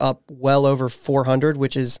play were up well over 400,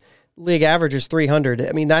 which is league average is 300.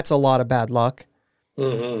 I mean, that's a lot of bad luck.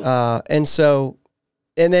 And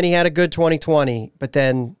then he had a good 2020, but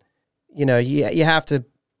then, you know, you have to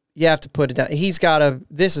put it down.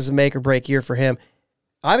 This is a make or break year for him.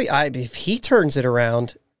 If he turns it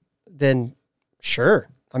around, then sure.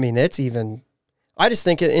 I mean, I just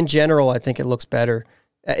think in general, I think it looks better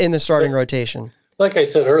in the starting rotation. Like I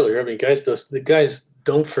said earlier, I mean, the guys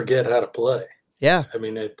don't forget how to play. Yeah. I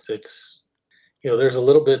mean, it's you know, there's a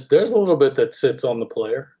little bit that sits on the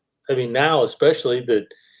player. I mean, now especially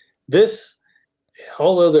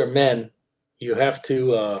although they're men, you have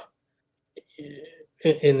to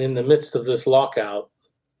in the midst of this lockout,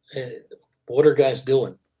 what are guys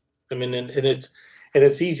doing? I mean, and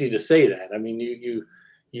it's easy to say that. I mean,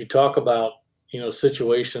 you talk about, you know,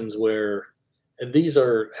 situations where, and these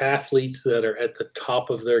are athletes that are at the top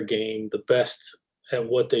of their game, the best at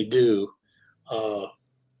what they do.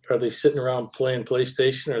 Are they sitting around playing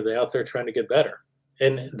PlayStation, or are they out there trying to get better?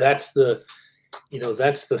 And that's the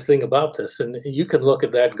thing about this. And you can look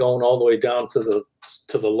at that going all the way down to the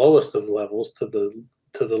lowest of levels, to the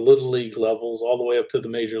little league levels, all the way up to the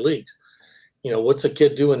major leagues. You know, what's a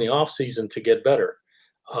kid do in the off season to get better?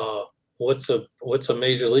 What's a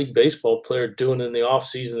major league baseball player doing in the off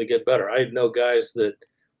season to get better? I know guys that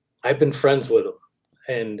I've been friends with them,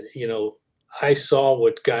 and, you know, I saw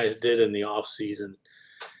what guys did in the off season.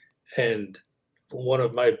 And one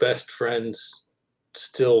of my best friends,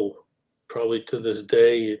 still probably to this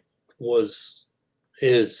day,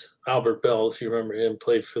 is Albert Bell. If you remember him,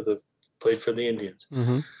 played for the Indians.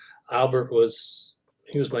 Mm-hmm. Albert was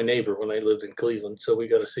my neighbor when I lived in Cleveland, so we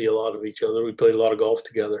got to see a lot of each other. We played a lot of golf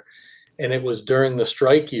together, and it was during the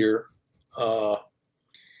strike year. I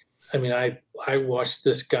mean, I watched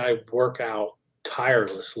this guy work out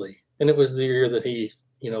tirelessly, and it was the year that he,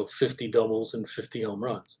 you know, 50 doubles and 50 home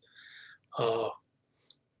runs.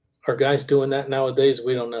 Are guys doing that nowadays?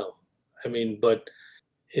 We don't know. I mean, but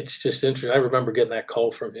it's just interesting. I remember getting that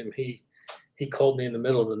call from him. He called me in the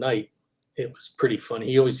middle of the night. It was pretty funny.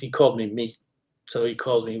 He called me Meat. So he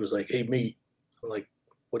calls me. He was like, "Hey, Meat." I'm like,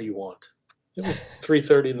 "What do you want?" It was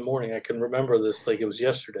 3:30 in the morning. I can remember this like it was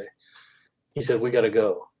yesterday. He said, "We got to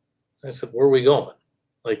go." I said, "Where are we going?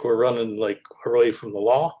 Like, we're running like away from the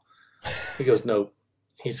law?" He goes, "No."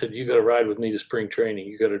 He said, "You got to ride with me to spring training.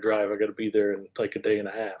 You got to drive. I got to be there in like a day and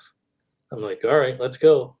a half." I'm like, "All right, let's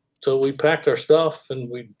go." So we packed our stuff and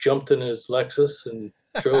we jumped in his Lexus and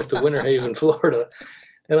drove to Winter Haven, Florida.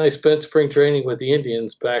 And I spent spring training with the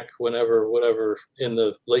Indians back whatever, in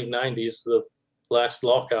the late 90s, the last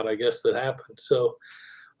lockout, I guess, that happened. So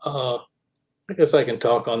I guess I can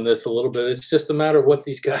talk on this a little bit. It's just a matter of what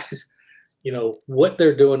these guys, you know, what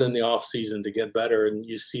they're doing in the off season to get better. And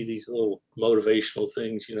you see these little motivational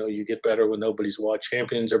things, you know, you get better when nobody's watching.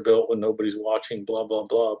 Champions are built when nobody's watching, blah, blah,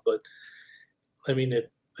 blah. But I mean,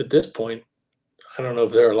 at this point, I don't know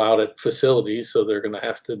if they're allowed at facilities, so they're going to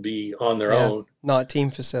have to be on their own. Not team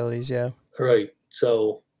facilities, yeah. Right.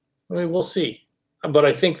 So, I mean, we'll see. But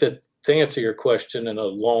I think that to answer your question in a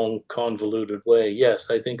long, convoluted way, yes,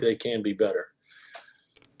 I think they can be better.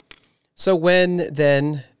 So when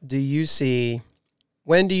do you see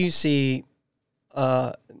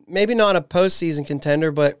maybe not a postseason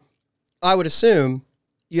contender, but I would assume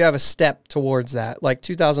you have a step towards that. Like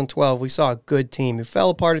 2012, we saw a good team. It fell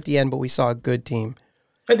apart at the end, but we saw a good team.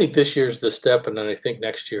 I think this year's the step, and then I think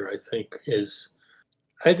next year,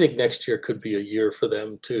 next year could be a year for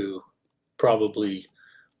them to probably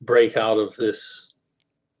break out of this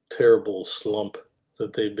terrible slump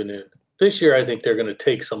that they've been in. This year, I think they're going to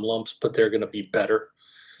take some lumps, but they're going to be better.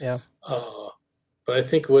 Yeah. But I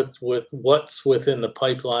think with what's within the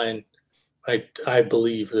pipeline, I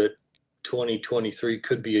believe that 2023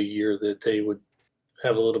 could be a year that they would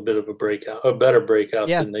have a little bit of a better breakout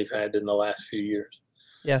than they've had in the last few years.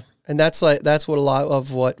 Yeah. And that's what a lot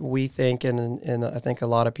of what we think, and I think a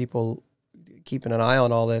lot of people keeping an eye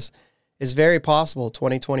on all this is very possible.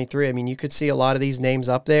 2023. I mean, you could see a lot of these names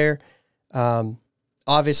up there.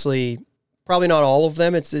 Obviously, Probably not all of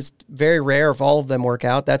them. It's very rare if all of them work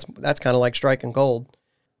out. That's kind of like striking gold.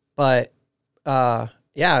 But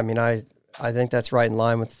yeah, I mean, I think that's right in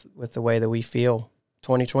line with the way that we feel.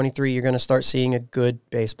 2023, you're going to start seeing a good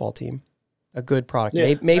baseball team, a good product.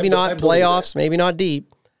 Yeah, maybe not playoffs, that. maybe not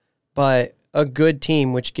deep, but a good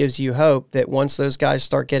team, which gives you hope that once those guys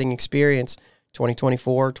start getting experience,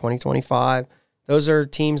 2024, 2025, those are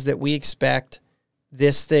teams that we expect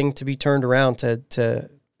this thing to be turned around to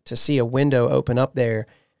see a window open up there.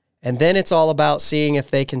 And then it's all about seeing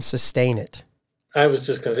if they can sustain it. I was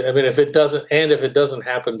just going to say, I mean, if it doesn't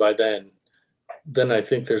happen by then I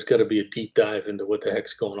think there's got to be a deep dive into what the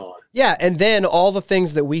heck's going on. Yeah, and then all the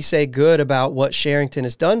things that we say good about what Cherington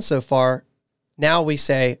has done so far, now we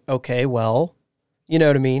say, okay, well, you know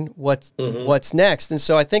what I mean? What's next? And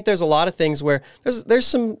so I think there's a lot of things where there's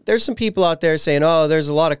some people out there saying, oh, there's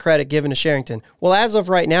a lot of credit given to Cherington. Well, as of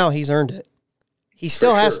right now, he's earned it. He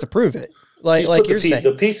still has to prove it. Like you're saying.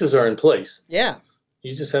 The pieces are in place. Yeah.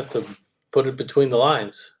 You just have to put it between the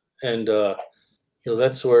lines. And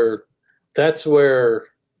that's where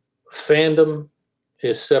fandom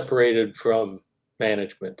is separated from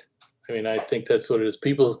management. I mean, I think that's what it is.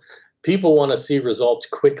 People want to see results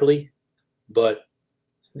quickly, but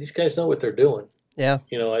these guys know what they're doing. Yeah.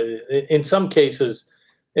 In some cases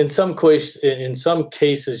you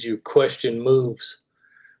question moves,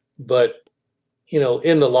 but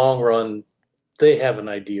in the long run, they have an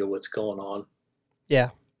idea what's going on. Yeah.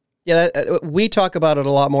 Yeah. We talk about it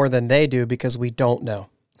a lot more than they do because we don't know.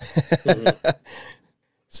 Mm-hmm.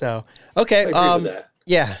 So, okay. I agree with that.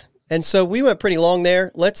 Yeah. And so we went pretty long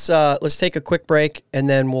there. Let's take a quick break and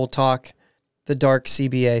then we'll talk the dark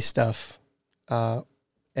CBA stuff,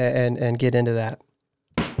 and get into that.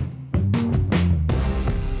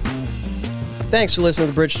 Thanks for listening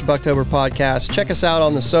to the Bridge to Bucktober podcast. Check us out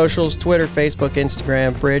on the socials, Twitter, Facebook,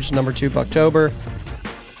 Instagram, Bridge #2 Bucktober.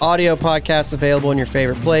 Audio podcast available in your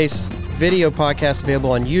favorite place. Video podcast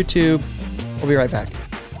available on YouTube. We'll be right back.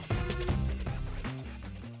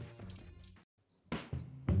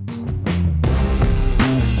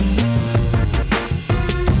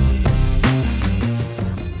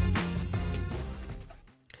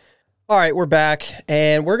 All right, we're back,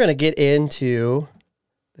 and we're going to get into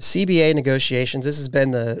the CBA negotiations. This has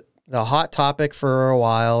been the hot topic for a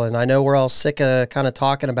while, and I know we're all sick of kind of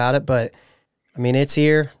talking about it, but, I mean, it's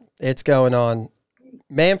here. It's going on.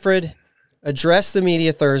 Manfred addressed the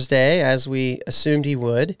media Thursday, as we assumed he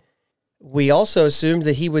would. We also assumed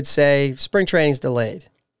that he would say spring training's delayed,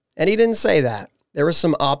 and he didn't say that. There was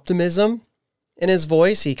some optimism in his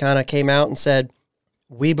voice. He kind of came out and said,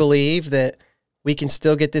 we believe that we can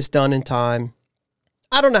still get this done in time.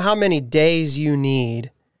 I don't know how many days you need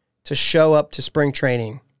to show up to spring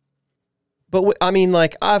training. But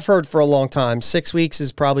I've heard for a long time, 6 weeks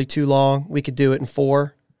is probably too long. We could do it in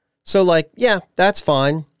 4. So yeah, that's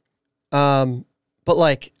fine. But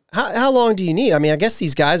how long do you need? I mean, I guess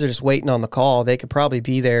these guys are just waiting on the call. They could probably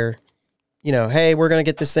be there, hey, we're going to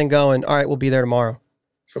get this thing going. All right, we'll be there tomorrow.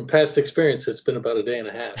 From past experience, it's been about a day and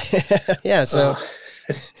a half. Yeah. So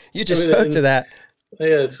you just spoke to that.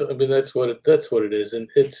 Yeah. That's what it is. And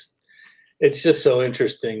it's just so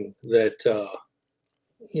interesting that,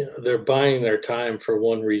 they're buying their time for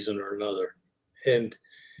one reason or another, and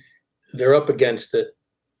they're up against it.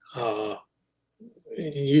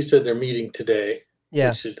 You said they're meeting today,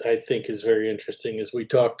 which I think is very interesting. As we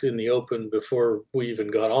talked in the open before we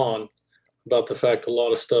even got on about the fact a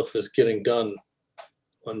lot of stuff is getting done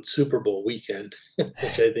on Super Bowl weekend,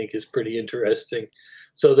 which I think is pretty interesting.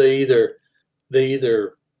 So they either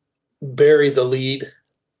bury the lead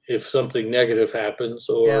if something negative happens,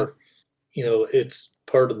 or it's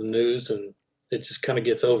part of the news and it just kind of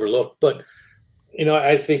gets overlooked. But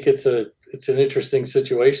I think it's an interesting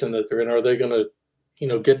situation that they're in. Are they going to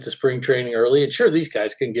get to spring training early? And sure, these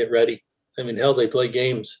guys can get ready. I mean, hell, they play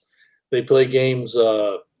games 3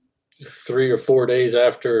 or 4 days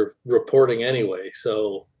after reporting anyway.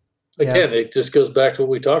 So again, it just goes back to what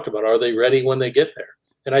we talked about. Are they ready when they get there?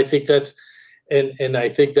 And I think and I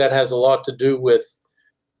think that has a lot to do with,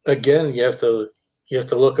 again, you have to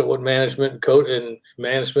look at what management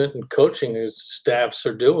and coaching staffs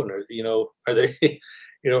are doing. Are they,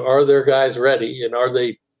 are their guys ready, and are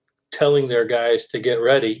they telling their guys to get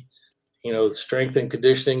ready? Strength and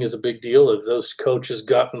conditioning is a big deal. Have those coaches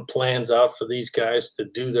gotten plans out for these guys to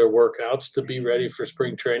do their workouts to be ready for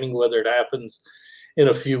spring training, whether it happens in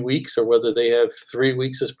a few weeks or whether they have 3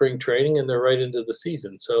 weeks of spring training and they're right into the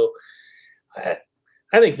season? So I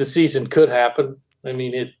think the season could happen. I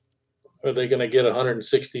mean, are they going to get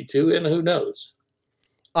 162? And who knows?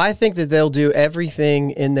 I think that they'll do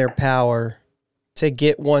everything in their power to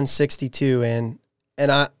get 162 in.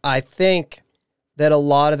 And I think that a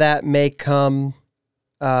lot of that may come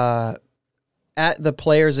at the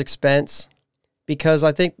players' expense, because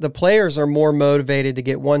I think the players are more motivated to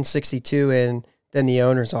get 162 in than the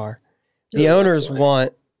owners are. The owners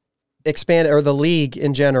want expanded, or the league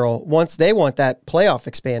in general, they want that playoff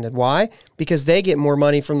expanded. Why? Because they get more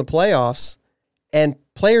money from the playoffs, and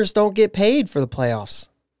players don't get paid for the playoffs.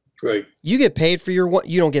 Right. You get paid for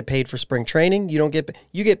you don't get paid for spring training. You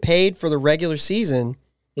get paid for the regular season,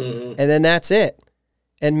 and then that's it.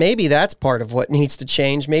 And maybe that's part of what needs to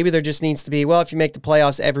change. Maybe there just needs to be, well, if you make the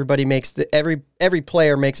playoffs, everybody makes every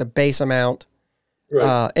player makes a base amount.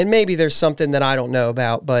 Right. And maybe there's something that I don't know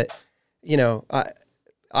about, but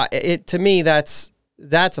to me, that's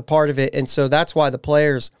a part of it. And so that's why the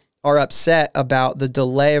players are upset about the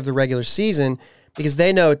delay of the regular season, because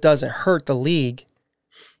they know it doesn't hurt the league,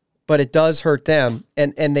 but it does hurt them.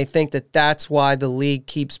 And they think that that's why the league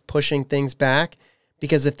keeps pushing things back,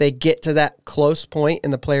 because if they get to that close point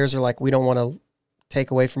and the players are like, we don't want to take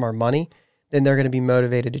away from our money, then they're going to be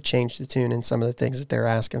motivated to change the tune in some of the things that they're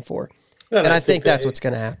asking for. And I think that's what's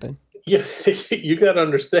going to happen. Yeah, you got to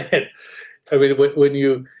understand. I mean,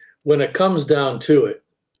 when it comes down to it,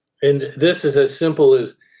 and this is as simple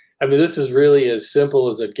as, this is really as simple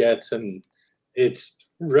as it gets, and it's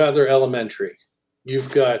rather elementary. You've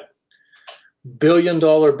got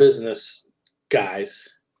billion-dollar business guys,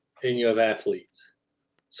 and you have athletes.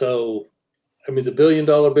 So, the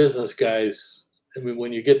billion-dollar business guys,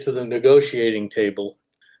 when you get to the negotiating table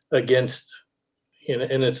against,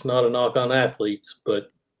 and it's not a knock on athletes,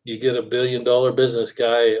 but you get a billion-dollar business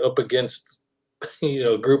guy up against,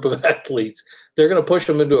 a group of athletes, they're going to push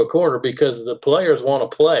them into a corner because the players want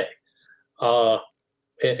to play.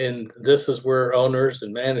 And this is where owners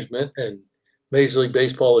and management and Major League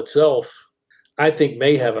Baseball itself, I think,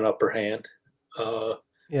 may have an upper hand.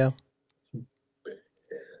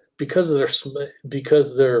 Because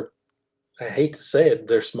they're, I hate to say it,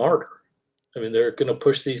 they're smarter. They're going to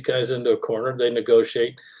push these guys into a corner. They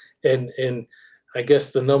negotiate, and I guess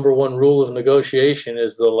the number one rule of negotiation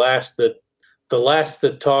is the last that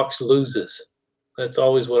talks loses. That's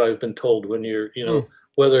always what I've been told when you're,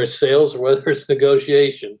 whether it's sales or whether it's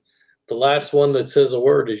negotiation, the last one that says a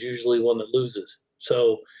word is usually one that loses.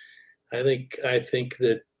 So I think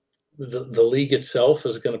that the league itself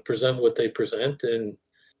is going to present what they present, and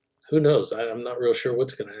who knows? I'm not real sure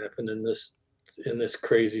what's going to happen in this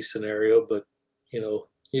crazy scenario, but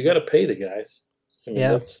you got to pay the guys.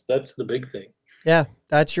 That's the big thing. Yeah,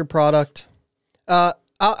 that's your product.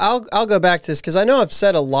 I'll go back to this because I know I've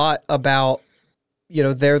said a lot about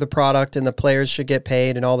they're the product and the players should get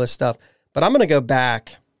paid and all this stuff, but I'm going to go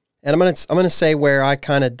back and I'm going to say where I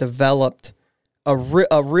kind of developed a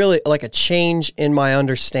really like a change in my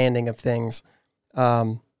understanding of things,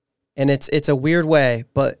 and it's a weird way,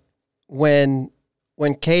 but when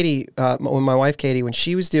Katie, when my wife Katie, when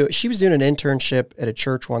she was doing an internship at a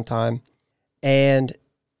church one time, and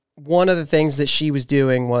one of the things that she was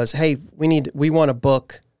doing was, hey, we want to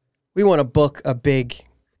book a big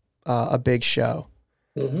show.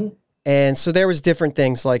 Mm-hmm. And so there was different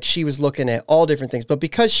things, like she was looking at all different things, but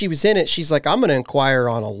because she was in it, she's like, I'm going to inquire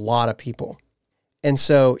on a lot of people. And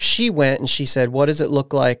so she went and she said, what does it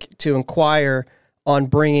look like to inquire on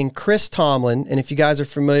bringing Chris Tomlin? And if you guys are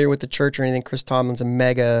familiar with the church or anything, Chris Tomlin's a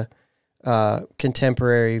mega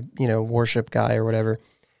contemporary, worship guy or whatever.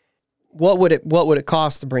 What would it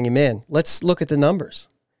cost to bring him in? Let's look at the numbers.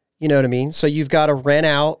 You know what I mean? So you've got to rent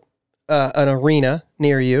out an arena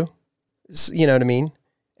near you. You know what I mean?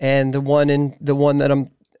 And the one that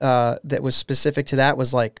that was specific to that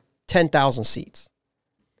was like 10,000 seats.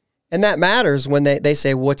 And that matters when they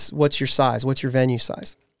say, what's your size? What's your venue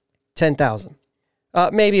size? 10,000.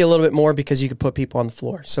 Maybe a little bit more because you could put people on the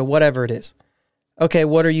floor. So whatever it is. Okay,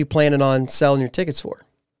 what are you planning on selling your tickets for?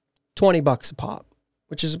 $20 a pop,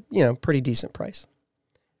 which is, pretty decent price.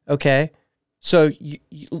 Okay, so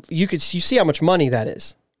you see how much money that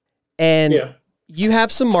is. And you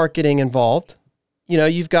have some marketing involved.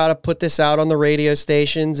 You've got to put this out on the radio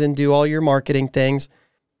stations and do all your marketing things.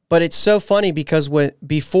 But it's so funny because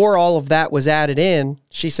before all of that was added in,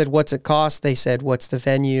 she said, what's it cost? They said, what's the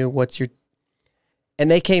venue?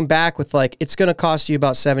 And they came back with like, it's going to cost you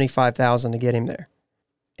about $75,000 to get him there.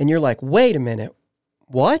 And you're like, wait a minute,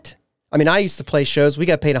 what? I used to play shows. We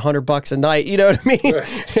got paid $100 a night. You know what I mean?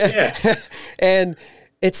 Right. Yeah. And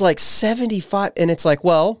it's like 75. And it's like,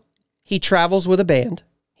 well, he travels with a band.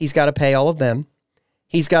 He's got to pay all of them.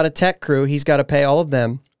 He's got a tech crew. He's got to pay all of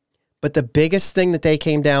them. But the biggest thing that they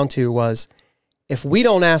came down to was, if we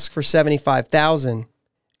don't ask for $75,000,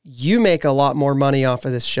 you make a lot more money off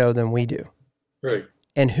of this show than we do. Right.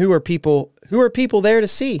 And who are people there to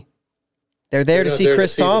see? They're there to see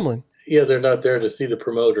Chris Tomlin. They're not there to see the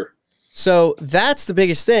promoter. So that's the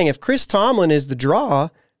biggest thing. If Chris Tomlin is the draw,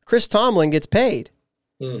 Chris Tomlin gets paid.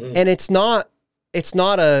 Mm-hmm. And it's not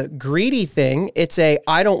a greedy thing. It's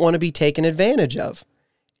I don't want to be taken advantage of.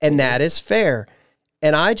 And that is fair.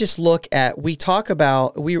 And I just look at, we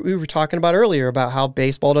were talking about earlier about how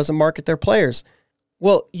baseball doesn't market their players.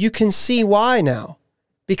 Well, you can see why now.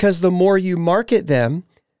 Because the more you market them,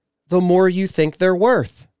 the more you think they're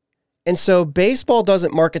worth. And so baseball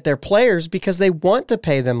doesn't market their players because they want to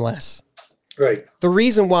pay them less. Right. The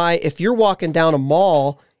reason why, if you're walking down a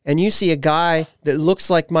mall and you see a guy that looks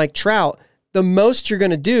like Mike Trout, the most you're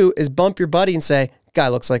going to do is bump your buddy and say, guy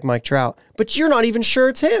looks like Mike Trout. But you're not even sure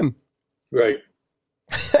it's him. Right.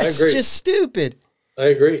 That's just stupid. I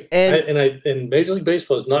agree. And Major League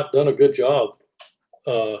Baseball has not done a good job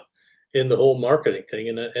in the whole marketing thing.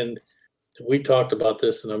 And we talked about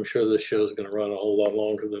this, and I'm sure this show is going to run a whole lot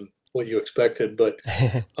longer than what you expected. But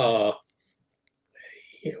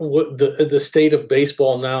what the state of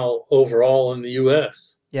baseball now overall in the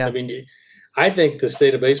U.S. Yeah. I mean, I think the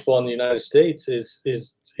state of baseball in the United States is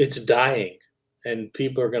it's dying, and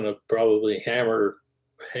people are going to probably hammer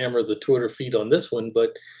the Twitter feed on this one,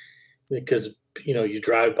 but because you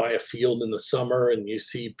drive by a field in the summer and you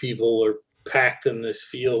see people are packed in this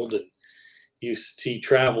field, and you see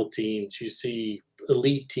travel teams, you see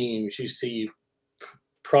elite teams, you see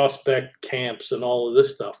prospect camps and all of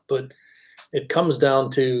this stuff, but it comes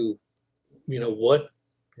down to what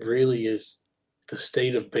really is the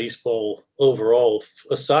state of baseball overall,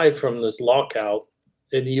 aside from this lockout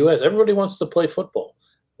in the U.S. Everybody wants to play football.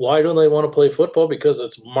 Why don't they want to play football? Because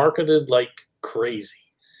it's marketed like crazy.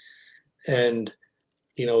 And,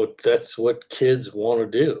 that's what kids want to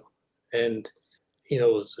do. And,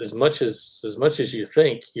 as much as you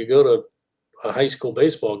think, you go to a high school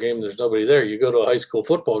baseball game, there's nobody there. You go to a high school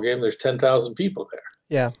football game, there's 10,000 people there.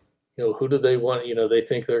 Yeah. Who do they want? They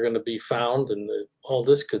think they're going to be found and all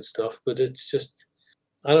this good stuff, but it's just,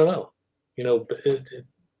 I don't know.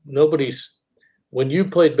 Nobody's, when you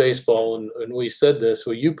played baseball, and we said this,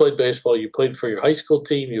 when you played baseball, you played for your high school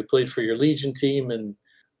team, you played for your Legion team, and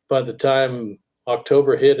by the time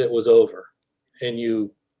October hit, it was over. And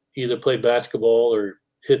you either played basketball or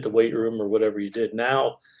hit the weight room or whatever you did.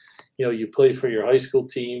 Now, you play for your high school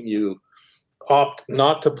team, you opt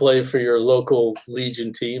not to play for your local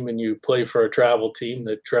Legion team, and you play for a travel team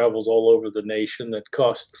that travels all over the nation that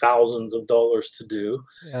costs thousands of dollars to do.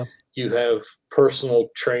 Yeah. You have personal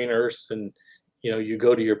trainers, and you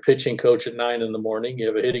go to your pitching coach at 9 a.m. You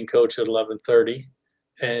have a hitting coach at 11:30,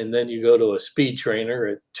 and then you go to a speed trainer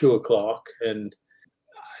at 2:00. And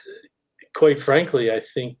quite frankly, I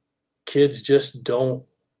think kids just don't.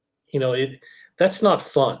 That's not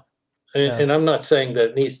fun. And I'm not saying that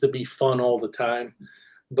it needs to be fun all the time,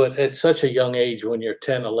 but at such a young age, when you're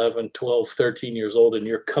 10, 11, 12, 13 years old, and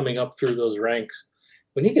you're coming up through those ranks,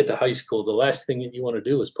 when you get to high school, the last thing that you want to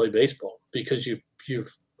do is play baseball, because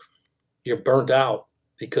you're burnt out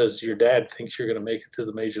because your dad thinks you're going to make it to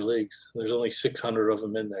the major leagues. There's only 600 of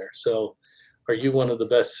them in there. So are you one of the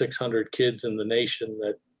best 600 kids in the nation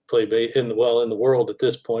that play in the world at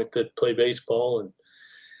this point that play baseball? And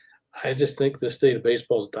I just think the state of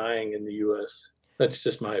baseball is dying in the U.S. That's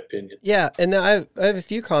just my opinion. Yeah, and I have a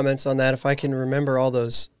few comments on that if I can remember all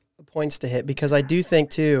those points to hit, because I do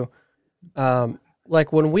think too,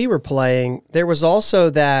 like when we were playing, there was also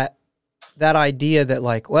that idea that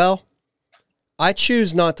I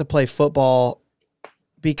choose not to play football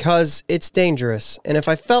because it's dangerous. And if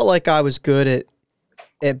I felt like I was good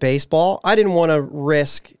at baseball, I didn't want to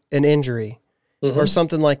risk an injury. Mm-hmm. Or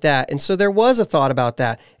something like that. And so there was a thought about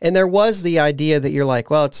that. And there was the idea that you're like,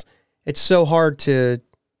 well, it's so hard to,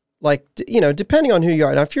 depending on who you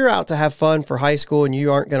are. Now, if you're out to have fun for high school and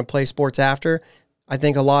you aren't going to play sports after, I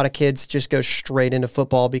think a lot of kids just go straight into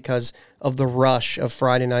football because of the rush of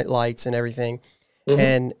Friday Night Lights and everything.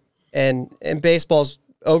 Mm-hmm. And baseball's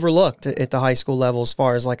overlooked at the high school level as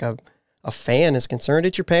far as like a fan is concerned.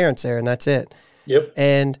 It's your parents there, and that's it. Yep.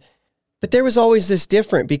 But there was always this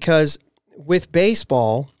different, because with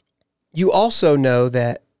baseball, you also know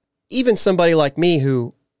that even somebody like me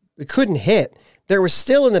who couldn't hit, there was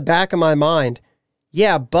still in the back of my mind,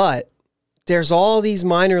 but there's all these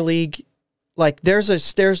minor league, there's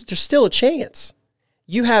still a chance.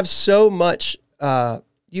 You have so much,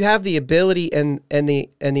 you have the ability and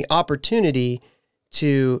the opportunity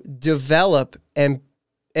to develop and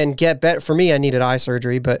get better. For me, I needed eye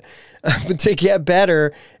surgery, but to get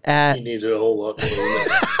better at, you needed a whole lot more than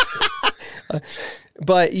that.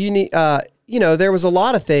 But you need, there was a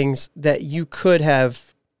lot of things that you could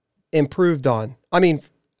have improved on. I mean,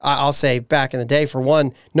 I'll say back in the day, for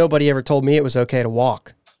one, nobody ever told me it was okay to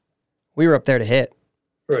walk. We were up there to hit.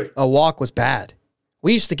 Right. A walk was bad.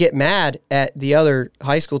 We used to get mad at the other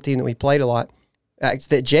high school team that we played a lot,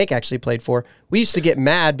 that Jake actually played for. We used to get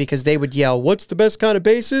mad because they would yell, "What's the best kind of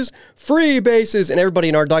bases? Free bases." And everybody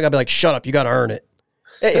in our dugout would be like, "Shut up, you got to earn it."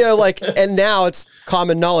 And now it's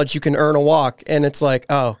common knowledge you can earn a walk. And it's like,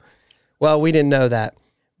 oh, well, we didn't know that.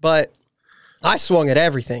 But I swung at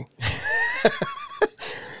everything,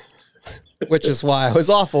 which is why I was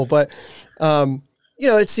awful. But,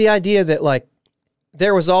 it's the idea that, like,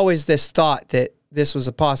 there was always this thought that this was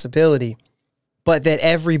a possibility, but that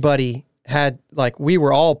everybody had, like, we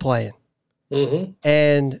were all playing. Mm-hmm.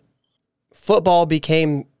 And football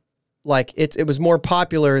became, like, it was more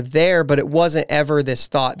popular there, but it wasn't ever this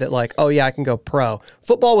thought that, like, oh, yeah, I can go pro.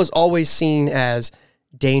 Football was always seen as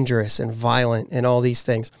dangerous and violent and all these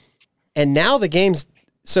things. And now the game's,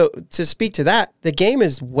 so to speak to that, the game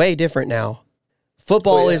is way different now.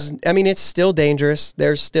 Football is, I mean, it's still dangerous.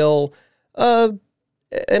 There's still an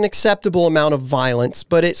acceptable amount of violence,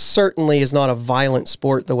 but it certainly is not a violent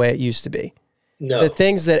sport the way it used to be. No. The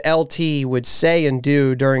things that LT would say and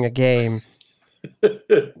do during a game, he'd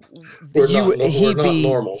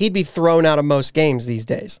be thrown out of most games these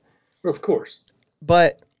days. Of course.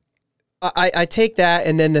 But I take that,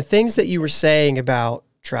 and then the things that you were saying about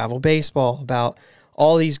travel baseball, about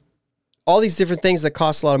all these different things that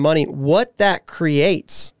cost a lot of money, what that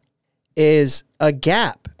creates is a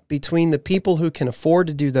gap between the people who can afford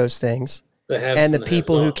to do those things and the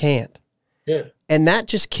people who can't. Yeah. And that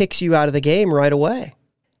just kicks you out of the game right away.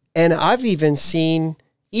 And I've even seen,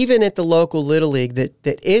 even at the local Little League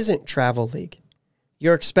that isn't travel league,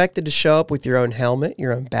 you're expected to show up with your own helmet,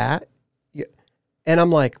 your own bat. And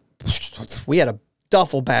I'm like, we had a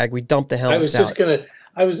duffel bag. We dumped the helmets out.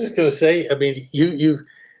 I was just gonna say, I mean, you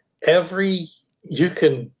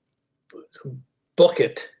can book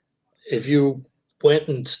it if you went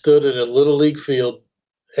and stood at a Little League field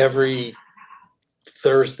every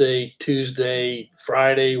Thursday, Tuesday,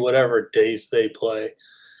 Friday, whatever days they play,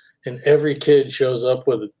 and every kid shows up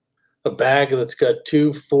with a bag that's got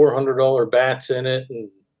two $400 bats in it and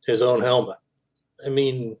his own helmet. I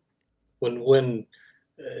mean, when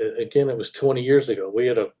again, it was 20 years ago, we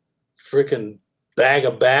had a freaking bag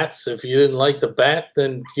of bats. If you didn't like the bat,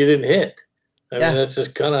 then you didn't hit. I mean, that's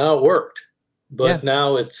just kind of how it worked. But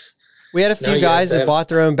now we had a few guys that bought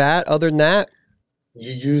their own bat. Other than that,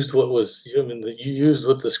 you used you used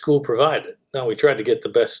what the school provided. Now we tried to get the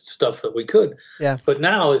best stuff that we could. Yeah. But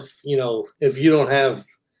now if you don't have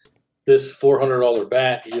this $400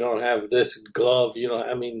 bat, you don't have this glove,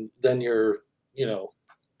 then then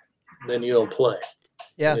you don't play.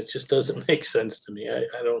 Yeah. And it just doesn't make sense to me. I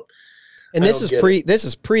don't. And this is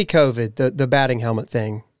pre-COVID, the batting helmet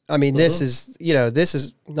thing. I mean, this is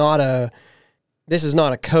not a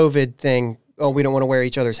COVID thing. Oh, we don't want to wear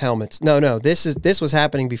each other's helmets. No. This was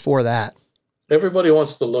happening before that. Everybody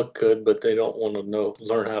wants to look good, but they don't want to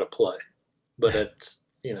learn how to play. But it's,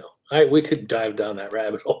 we could dive down that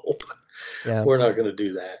rabbit hole. Yeah. We're not going to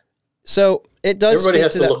do that. So it does. Everybody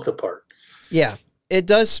has to look the part. Yeah, it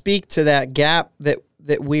does speak to that gap that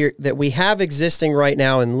we have existing right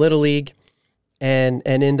now in Little League and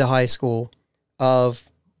into high school of,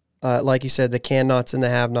 like you said, the can-nots and the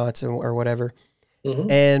have-nots or whatever. Mm-hmm.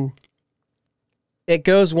 And it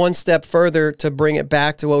goes one step further to bring it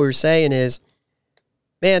back to what we were saying is,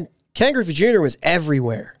 man, Ken Griffey Jr. was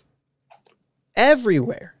everywhere.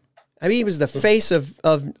 Everywhere. I mean, he was the face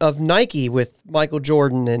of Nike with Michael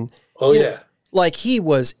Jordan and like he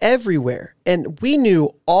was everywhere. And we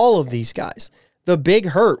knew all of these guys. The Big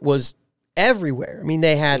Hurt was everywhere. I mean,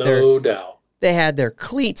 they had they had their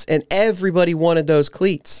cleats, and everybody wanted those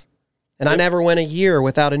cleats. And I never went a year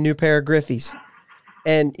without a new pair of Griffies.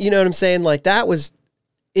 And you know what I'm saying? Like it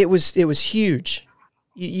was huge.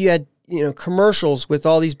 You had, commercials with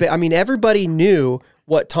all these everybody knew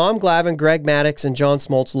what Tom Glavine, Greg Maddux, and John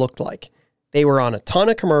Smoltz looked like. They were on a ton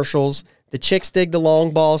of commercials. The Chicks Dig the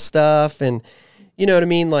Long Ball stuff, and you know what I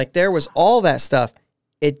mean? Like there was all that stuff.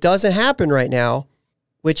 It doesn't happen right now,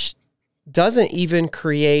 which doesn't even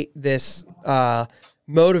create this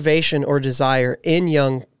motivation or desire in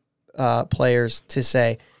young players to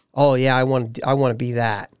say, "Oh yeah, I want to be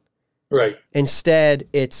that." Right. Instead,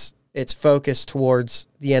 it's focused towards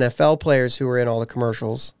the NFL players who are in all the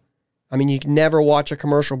commercials. I mean, you can never watch a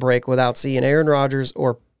commercial break without seeing Aaron Rodgers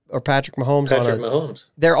or Patrick Mahomes Mahomes.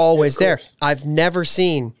 They're always there. I've never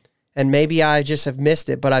seen, and maybe I just have missed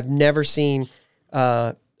it, but I've never seen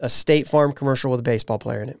a State Farm commercial with a baseball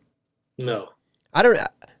player in it. No.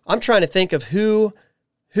 I'm trying to think of who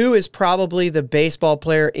who is probably the baseball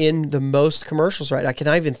player in the most commercials right now? Can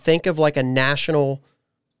I even think of like a national?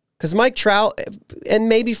 Because Mike Trout, and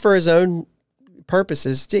maybe for his own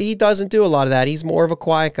purposes, he doesn't do a lot of that. He's more of a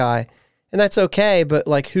quiet guy, and that's okay. But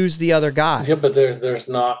like, who's the other guy? Yeah, but there's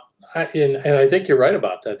not, and I think you're right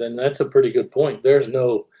about that. And that's a pretty good point. There's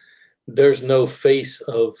no face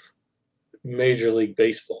of Major League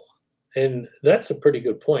Baseball, and that's a pretty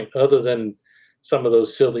good point. Other than some of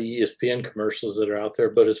those silly ESPN commercials that are out there,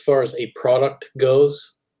 but as far as a product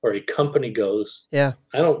goes or a company goes, Yeah,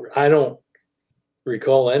 I don't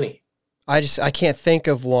recall any. I can't think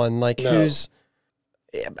of one. Like who's?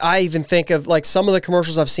 I even think of like some of the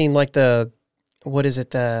commercials I've seen, like the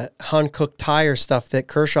Hankook tire stuff that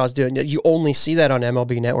Kershaw's doing. You only see that on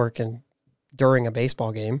MLB Network and during a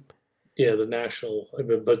baseball game. Yeah, the national,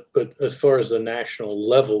 but as far as the national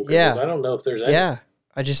level goes, Yeah. I don't know if there's any. Yeah,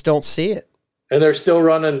 I just don't see it. And they're still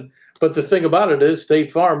running. But the thing about it is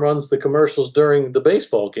State Farm runs the commercials during the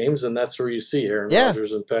baseball games, and that's where you see Aaron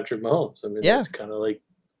Rodgers and Patrick Mahomes. I mean, that's kind of like,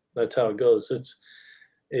 that's how it goes.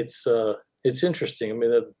 It's interesting. I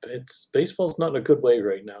mean, baseball's not in a good way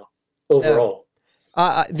right now overall.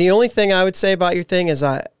 The only thing I would say about your thing is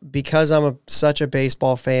because I'm such a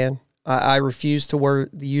baseball fan, I refuse to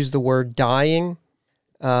use the word dying,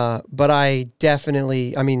 but I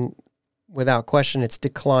definitely, I mean, without question, it's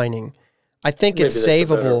declining. I think Maybe it's that's a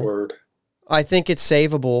better savable. word. I think it's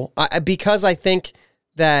savable because I think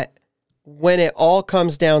that when it all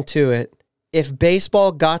comes down to it, if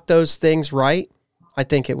baseball got those things right, I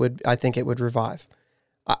think it would revive.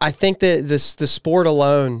 I think that the sport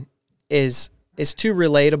alone is too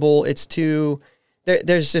relatable. It's too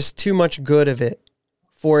there's just too much good of it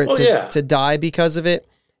for it to die because of it,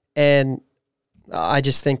 and I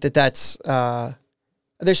just think that's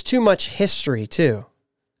there's too much history too.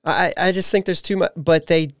 I just think there's too much, but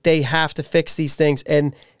they have to fix these things.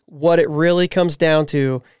 And what it really comes down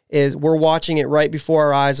to is we're watching it right before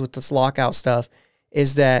our eyes with this lockout stuff,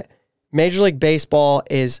 is that Major League Baseball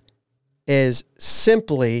is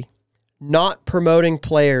simply not promoting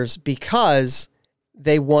players because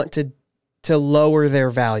they want to lower their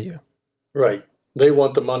value. Right. They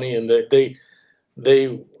want the money, and they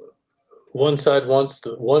one side wants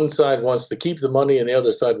to keep the money, and the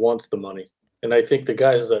other side wants the money. And I think the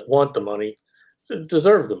guys that want the money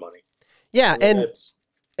deserve the money. Yeah,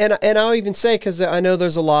 and I'll even say, because I know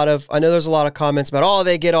there's a lot of comments about,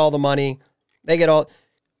 they get all the money, they get all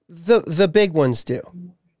the big ones do.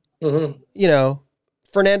 Mm-hmm. You know,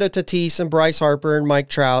 Fernando Tatis and Bryce Harper and Mike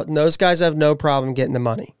Trout, and those guys have no problem getting the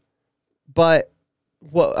money. But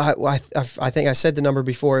what I think I said the number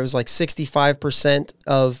before, it was like 65%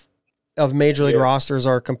 of Major League rosters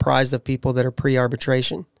are comprised of people that are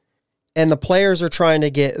pre-arbitration. And the players are trying to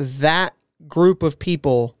get that group of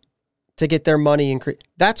people to get their money increased.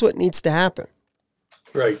 That's what needs to happen.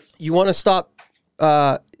 Right. You want to stop...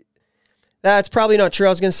 that's probably not true. I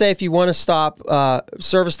was going to say, if you want to stop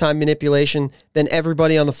service time manipulation, then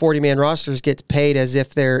everybody on the 40-man rosters gets paid as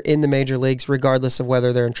if they're in the major leagues, regardless of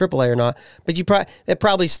whether they're in AAA or not. But it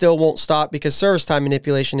probably still won't stop, because service time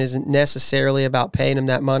manipulation isn't necessarily about paying them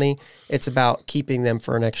that money. It's about keeping them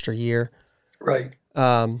for an extra year. Right.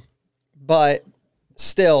 But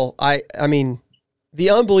still, I mean,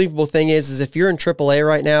 the unbelievable thing is if you're in AAA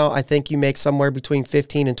right now, I think you make somewhere between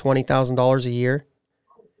 $15,000 and $20,000 a year.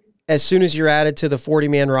 As soon as you're added to the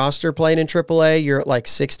 40-man roster playing in AAA, you're at like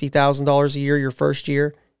 $60,000 a year your first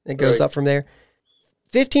year. It goes up from there.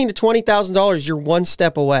 $15,000 to $20,000, you're one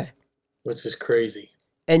step away. Which is crazy.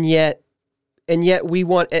 And yet we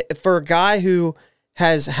want, for a guy who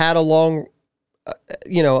has had a long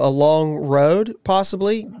road,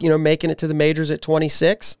 possibly, making it to the majors at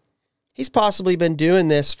 26, he's possibly been doing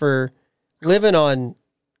this for living on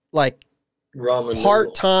like ramen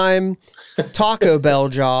part-time Taco Bell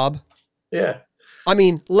job. Yeah. I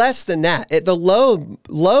mean, less than that. At the low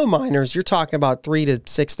minors, you're talking about $3,000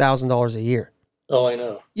 to $6,000 a year. Oh, I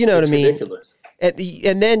know. You know what I mean? Ridiculous.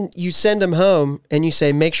 And then you send them home and you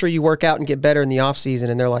say, make sure you work out and get better in the off season.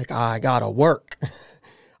 And they're like, I gotta work.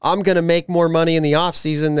 I'm going to make more money in the off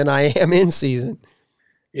season than I am in season.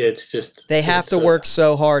 Yeah, it's just... They have to work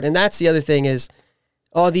so hard. And that's the other thing is,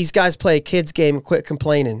 these guys play a kid's game and quit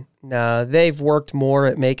complaining. No, they've worked more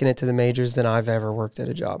at making it to the majors than I've ever worked at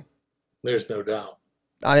a job. There's no doubt.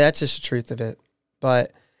 I mean, that's just the truth of it.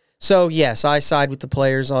 But, so yes, I side with the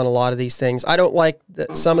players on a lot of these things. I don't like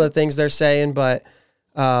some of the things they're saying, but,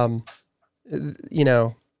 as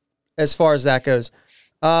far as that goes.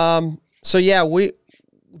 So yeah,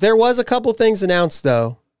 there was a couple things announced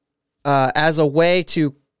though, as a way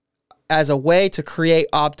to create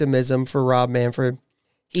optimism for Rob Manfred.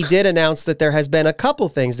 he did announce that there has been a couple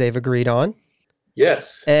things they've agreed on.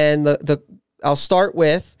 Yes. And I'll start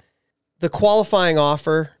with the qualifying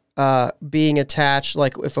offer being attached.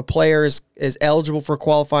 Like if a player is eligible for a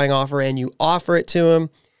qualifying offer and you offer it to him,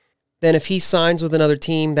 then if he signs with another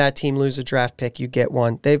team, that team loses a draft pick, you get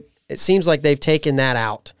one. It seems like they've taken that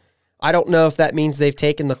out. I don't know if that means they've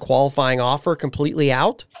taken the qualifying offer completely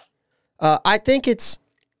out. I think it's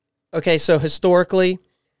okay. So historically,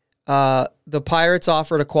 the Pirates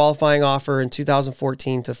offered a qualifying offer in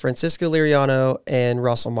 2014 to Francisco Liriano and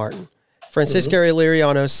Russell Martin. Francisco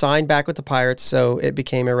Liriano signed back with the Pirates, so it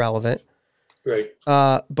became irrelevant. Right.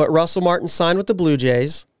 But Russell Martin signed with the Blue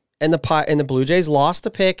Jays, and the Blue Jays lost a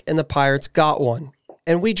pick, and the Pirates got one.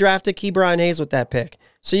 And we drafted Ke'Bryan Hayes with that pick.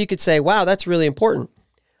 So you could say, wow, that's really important.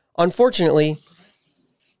 Unfortunately,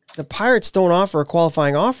 the Pirates don't offer a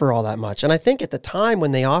qualifying offer all that much. And I think at the time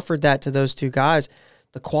when they offered that to those two guys,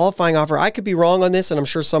 the qualifying offer, I could be wrong on this, and I'm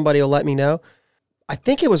sure somebody will let me know. I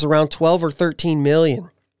think it was around 12 or 13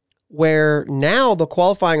 million, where now the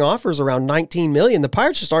qualifying offer is around 19 million. The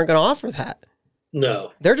Pirates just aren't going to offer that.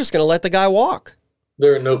 No. They're just going to let the guy walk.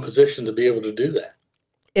 They're in no position to be able to do that.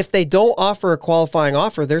 If they don't offer a qualifying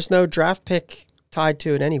offer, there's no draft pick tied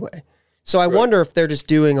to it anyway. So I wonder if they're just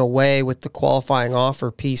doing away with the qualifying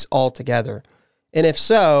offer piece altogether. And if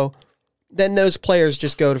so, then those players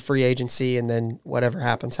just go to free agency, and then whatever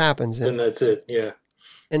happens, happens. And that's it, yeah.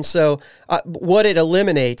 And so what it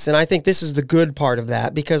eliminates, and I think this is the good part of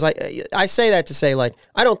that, because I say that to say, like,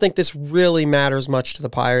 I don't think this really matters much to the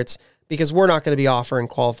Pirates, because we're not going to be offering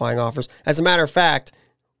qualifying offers. As a matter of fact,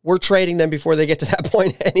 we're trading them before they get to that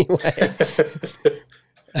point anyway.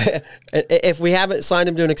 If we haven't signed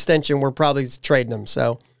them to an extension, we're probably trading them.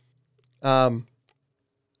 So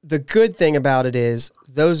the good thing about it is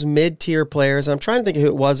those mid-tier players, and I'm trying to think of who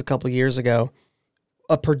it was a couple of years ago,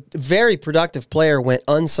 very productive player went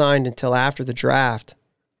unsigned until after the draft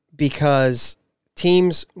because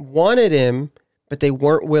teams wanted him, but they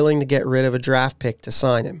weren't willing to get rid of a draft pick to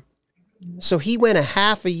sign him. So he went a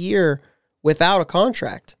half a year without a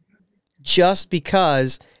contract just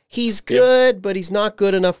because he's good, but he's not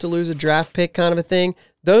good enough to lose a draft pick kind of a thing.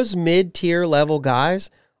 Those mid-tier level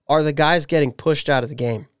guys are the guys getting pushed out of the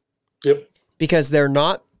game. Yep. Because they're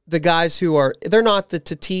not the guys they're not the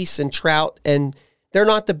Tatis and Trout, and they're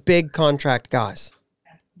not the big contract guys.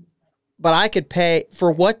 But I could pay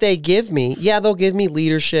for what they give me. Yeah, they'll give me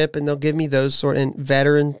leadership and they'll give me those sort of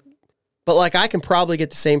veteran. But like I can probably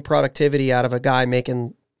get the same productivity out of a guy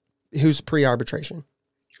who's pre-arbitration.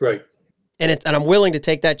 Right. And I'm willing to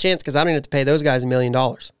take that chance because I don't have to pay those guys $1 million.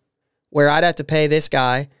 Where I'd have to pay this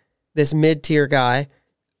guy, this mid-tier guy,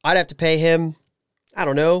 I'd have to pay him, I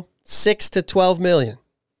don't know, 6 to 12 million.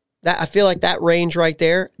 I feel like that range right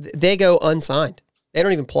there, they go unsigned. They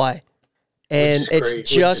don't even play. And it's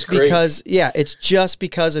just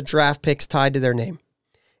because a draft pick's tied to their name.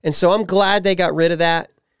 And so I'm glad they got rid of that.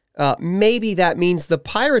 Maybe that means the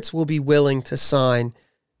Pirates will be willing to sign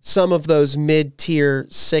some of those mid-tier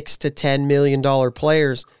 $6 to $10 million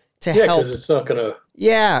players to help. Yeah, because it's not going to.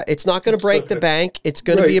 Yeah, it's not going to break the bank. It's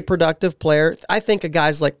going to be a productive player. I think of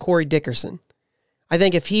guys like Corey Dickerson. I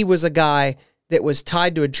think if he was a guy that was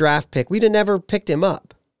tied to a draft pick, we'd have never picked him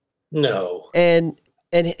up. No. And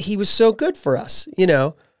he was so good for us, you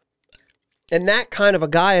know. And that kind of a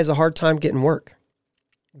guy has a hard time getting work.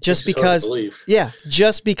 Just because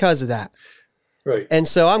of that. Right. And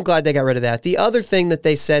so I'm glad they got rid of that. The other thing that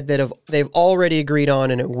they said that they've already agreed on,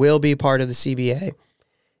 and it will be part of the CBA,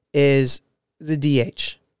 is the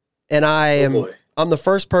DH. And I'm the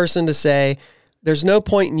first person to say there's no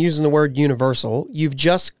point in using the word universal. You've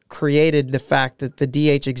just created the fact that the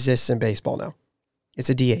DH exists in baseball now. It's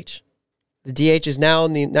a DH. The DH is now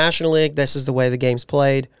in the National League. This is the way the game's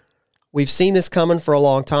played. We've seen this coming for a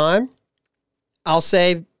long time. I'll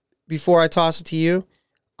say, before I toss it to you,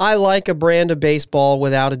 I like a brand of baseball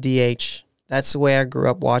without a DH. That's the way I grew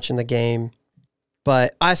up watching the game.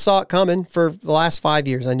 But I saw it coming for the last 5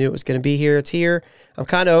 years. I knew it was going to be here. It's here. I'm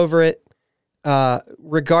kind of over it.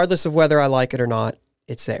 Regardless of whether I like it or not,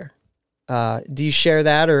 it's there. Do you share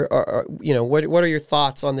that, or you know, what are your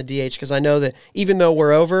thoughts on the DH? Because I know that even though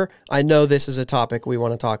we're over, I know this is a topic we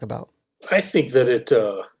want to talk about. I think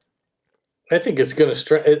that I think it's going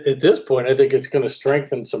to at this point. I think it's going to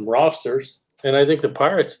strengthen some rosters, and I think the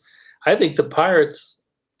Pirates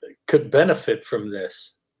could benefit from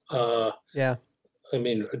this. Yeah. I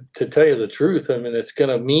mean, to tell you the truth, I mean, it's going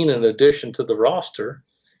to mean an addition to the roster,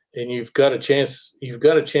 and you've got a chance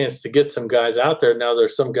to get some guys out there. Now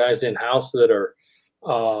there's some guys in house that are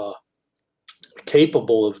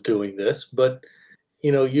capable of doing this, but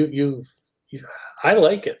you know, I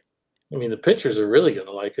like it. I mean, the pitchers are really going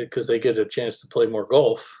to like it because they get a chance to play more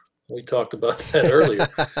golf. We talked about that earlier.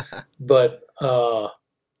 But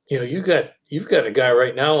you've got a guy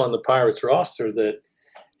right now on the Pirates roster that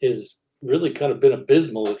is really kind of been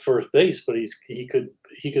abysmal at first base, but he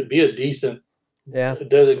could be a decent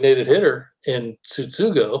designated hitter in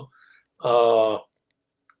Tsutsugo.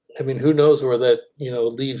 I mean, who knows where that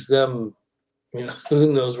leaves them?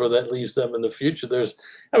 Who knows where that leaves them in the future? There's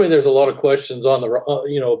a lot of questions on the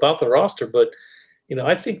about the roster, but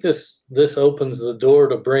I think this opens the door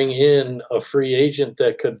to bring in a free agent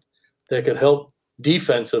that could help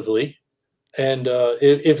defensively. And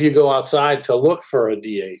if you go outside to look for a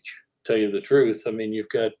DH, tell you the truth, I mean, you've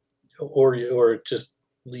got, or it just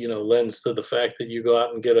lends to the fact that you go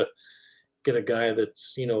out and get a guy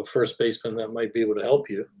that's first baseman that might be able to help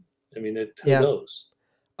you. I mean, who knows?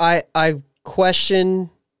 I question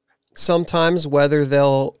sometimes whether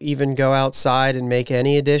they'll even go outside and make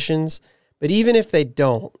any additions. But even if they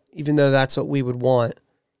don't, even though that's what we would want,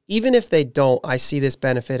 even if they don't, I see this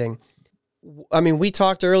benefiting. I mean, we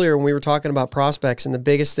talked earlier when we were talking about prospects, and the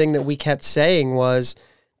biggest thing that we kept saying was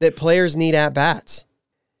that players need at-bats.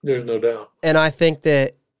 There's no doubt. And I think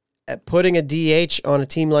that putting a DH on a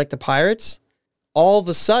team like the Pirates, all of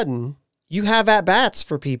a sudden, you have at-bats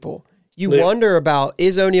for people. You wonder about,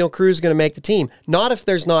 is O'Neal Cruz going to make the team? Not if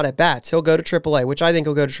there's not at-bats. He'll go to AAA, which I think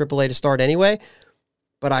he'll go to AAA to start anyway.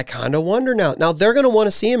 But I kind of wonder now. Now, they're going to want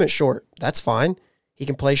to see him at short. That's fine. He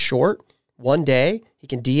can play short one day. He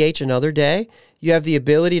can DH another day. You have the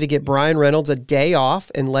ability to get Brian Reynolds a day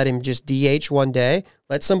off and let him just DH one day.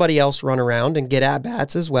 Let somebody else run around and get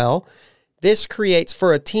at-bats as well. This creates,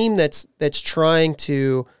 for a team that's trying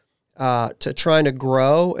to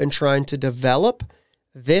grow and trying to develop,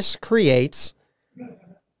 this creates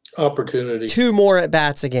opportunity. 2 more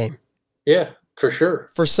at-bats a game. Yeah, for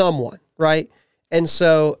sure. For someone, right? And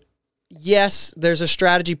so, yes, there's a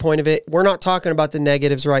strategy point of it. We're not talking about the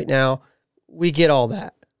negatives right now. We get all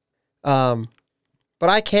that. But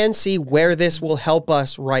I can see where this will help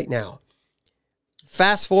us right now.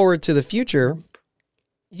 Fast forward to the future,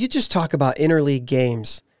 you just talk about interleague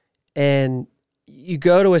games, and you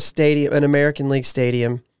go to a stadium, an American League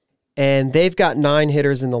stadium, and they've got 9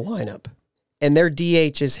 hitters in the lineup, and their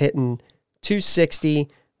DH is hitting 260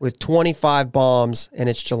 with 25 bombs, and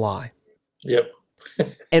it's July. Yep.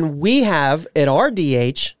 And we have at our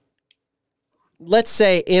DH, let's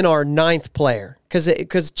say in our 9th player,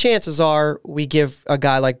 because chances are we give a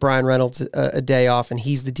guy like Brian Reynolds a day off and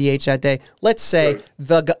he's the DH that day. Let's say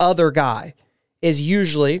the other guy is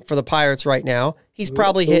usually, for the Pirates right now, he's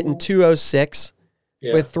probably hitting 206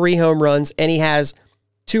 with 3 home runs, and he has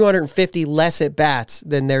 250 less at-bats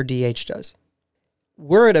than their DH does.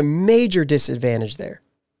 We're at a major disadvantage there.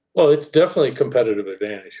 Well, it's definitely a competitive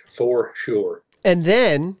advantage, for sure. And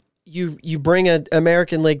then you bring an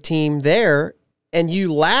American League team there, and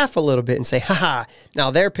you laugh a little bit and say, now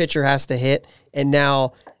their pitcher has to hit, and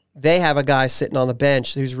now they have a guy sitting on the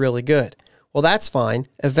bench who's really good. Well, that's fine.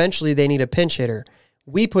 Eventually, they need a pinch hitter.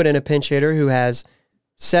 We put in a pinch hitter who has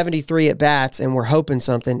 73 at-bats, and we're hoping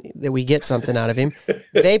that we get something out of him.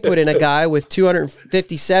 They put in a guy with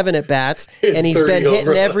 257 at-bats, and he's been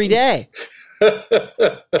hitting every day.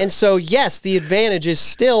 And so, yes, the advantage is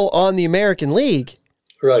still on the American League.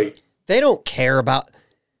 Right. They don't care about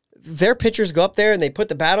their pitchers. Go up there and they put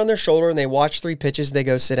the bat on their shoulder and they watch 3 pitches. And they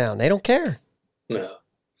go sit down. They don't care. No.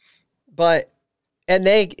 But, and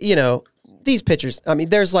they, these pitchers, I mean,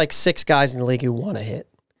 there's like 6 guys in the league who want to hit.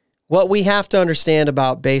 What we have to understand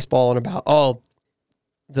about baseball and about,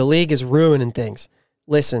 the league is ruining things.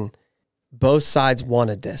 Listen, both sides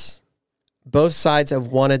wanted this. Both sides have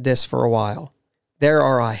wanted this for a while. There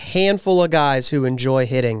are a handful of guys who enjoy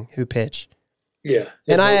hitting who pitch. Yeah.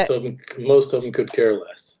 And most of them could care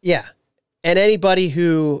less. Yeah. And anybody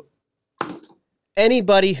who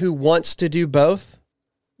wants to do both,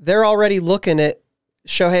 they're already looking at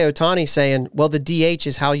Shohei Ohtani saying, well, the DH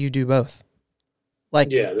is how you do both. Like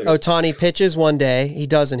Ohtani pitches one day, he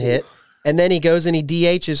doesn't hit, and then he goes and he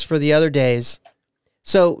DHs for the other days.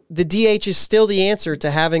 So the DH is still the answer to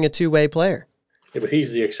having a two-way player. Yeah, but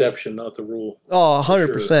he's the exception, not the rule. Oh,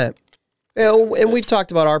 100%. Sure. And we've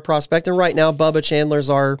talked about our prospect, and right now Bubba Chandler's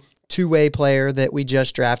our two-way player that we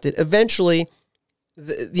just drafted. Eventually,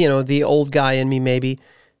 the old guy in me maybe,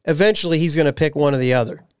 eventually he's going to pick one or the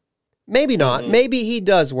other. Maybe not. Mm-hmm. Maybe he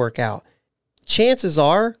does work out. Chances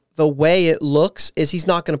are, the way it looks is he's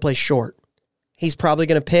not going to play short. He's probably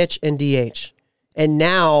going to pitch and DH. And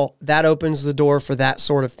now that opens the door for that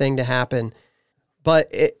sort of thing to happen.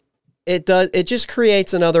 But it just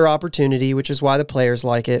creates another opportunity, which is why the players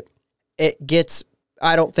like it. It gets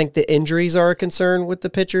I don't think the injuries are a concern with the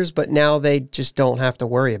pitchers, but now they just don't have to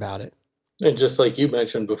worry about it. And just like you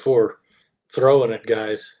mentioned before, throwing at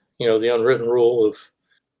guys, the unwritten rule of,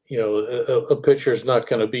 a pitcher's not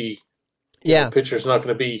going to be, a pitcher's not going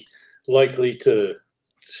to be likely to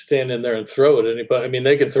stand in there and throw at anybody. I mean,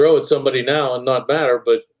 they could throw at somebody now and not matter,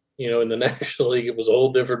 but in the National League, it was a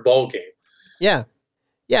whole different ball game. Yeah.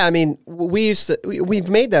 Yeah. I mean, we've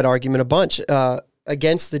made that argument a bunch,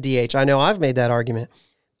 against the DH. I know I've made that argument.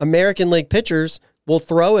 American League pitchers will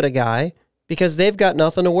throw at a guy because they've got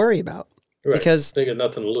nothing to worry about. Right. Because they got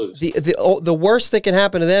nothing to lose. The worst that can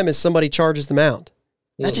happen to them is somebody charges the mound.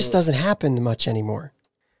 That just doesn't happen much anymore.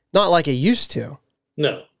 Not like it used to.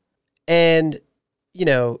 No. And,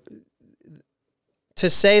 to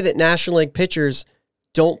say that National League pitchers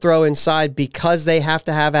don't throw inside because they have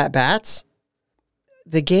to have at-bats,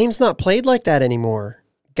 the game's not played like that anymore.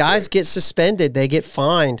 Guys get suspended. They get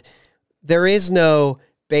fined. There is no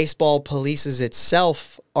baseball polices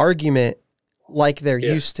itself argument like there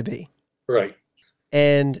used to be. Right.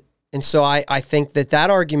 And so I think that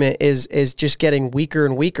argument is just getting weaker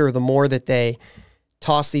and weaker the more that they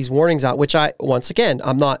toss these warnings out, which once again,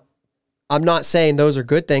 I'm not saying those are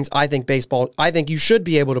good things. I think you should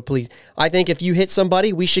be able to police. I think if you hit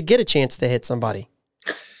somebody, we should get a chance to hit somebody.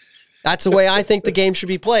 That's the way I think the game should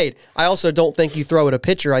be played. I also don't think you throw at a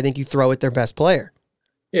pitcher. I think you throw at their best player.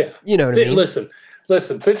 Yeah. You know what I mean?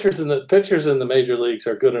 Listen, pitchers in the major leagues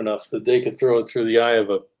are good enough that they could throw it through the eye of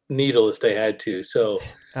a needle if they had to. So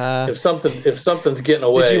if something's getting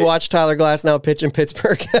away. Did you watch Tyler Glasnow pitch in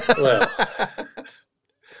Pittsburgh? Well,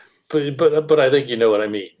 but I think you know what I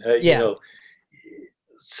mean.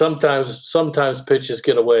 Sometimes pitches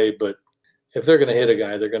get away, but if they're going to hit a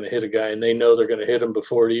guy, they're going to hit a guy, and they know they're going to hit him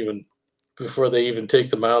before they even take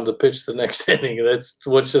the mound to pitch the next inning. That's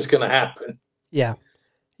what's just going to happen. Yeah.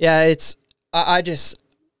 Yeah. I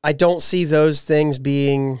don't see those things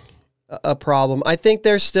being a problem. I think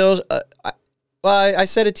there's still, I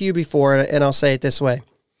said it to you before, and I'll say it this way.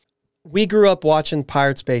 We grew up watching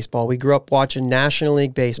Pirates baseball. We grew up watching National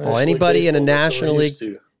League baseball. Anybody in a National League,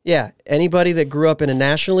 anybody that grew up in a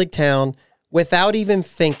National League town, without even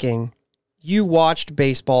thinking, you watched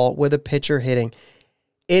baseball with a pitcher hitting.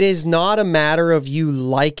 It is not a matter of you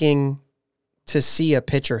liking to see a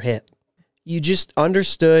pitcher hit. You just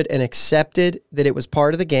understood and accepted that it was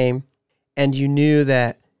part of the game, and you knew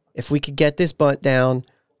that if we could get this bunt down,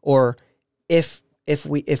 or if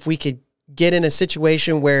we could get in a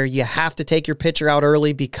situation where you have to take your pitcher out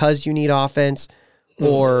early because you need offense,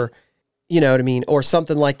 or you know what I mean, or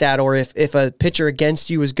something like that, or if a pitcher against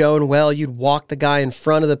you was going well, you'd walk the guy in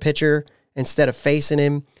front of the pitcher instead of facing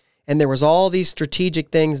him. And there was all these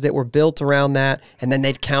strategic things that were built around that, and then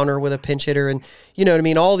they'd counter with a pinch hitter, and you know what I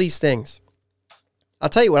mean, all these things. I'll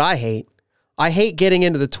tell you what I hate. I hate getting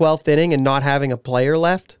into the 12th inning and not having a player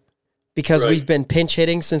left because we've been pinch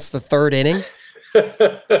hitting since the 3rd inning.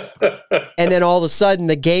 And then all of a sudden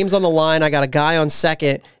the game's on the line. I got a guy on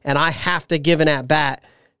second and I have to give an at-bat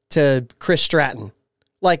to Chris Stratton.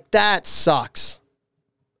 Like, that sucks.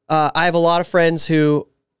 I have a lot of friends who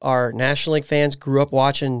are National League fans, grew up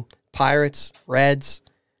watching Pirates, Reds.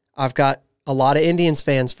 I've got a lot of Indians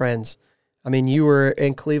fans friends. I mean, you were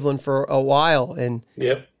in Cleveland for a while, and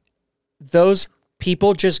those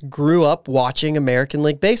people just grew up watching American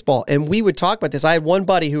League baseball. And we would talk about this. I had one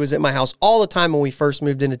buddy who was at my house all the time when we first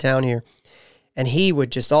moved into town here, and he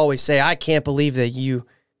would just always say, I can't believe that you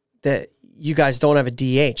guys don't have a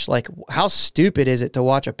DH. Like, how stupid is it to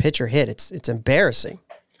watch a pitcher hit? It's embarrassing.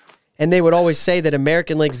 And they would always say that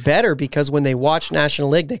American League's better because when they watched National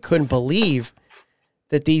League, they couldn't believe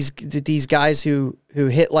that these guys who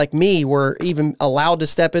hit like me were even allowed to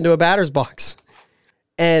step into a batter's box.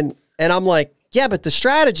 And I'm like, yeah, but the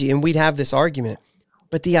strategy, and we'd have this argument,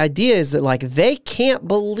 but the idea is that, like, they can't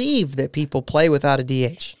believe that people play without a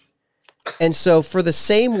DH. And so for the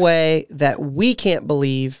same way that we can't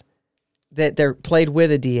believe that they're played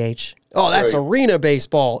with a DH, that's arena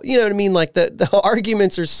baseball. You know what I mean? Like, the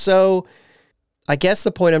arguments are so, I guess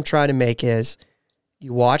the point I'm trying to make is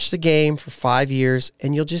you watch the game for 5 years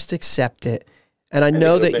and you'll just accept it. And I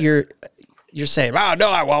know that you're saying, oh, no,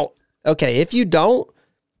 I won't. Okay, if you don't,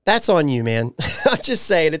 that's on you, man. I'm just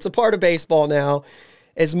saying, it's a part of baseball now.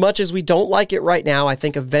 As much as we don't like it right now, I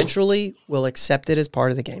think eventually we'll accept it as part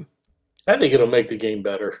of the game. I think it'll make the game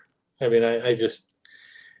better. I mean,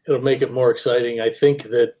 it'll make it more exciting. I think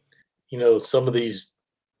that, some of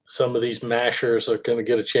these mashers are going to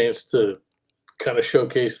get a chance to kind of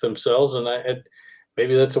showcase themselves, and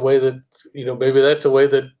maybe that's a way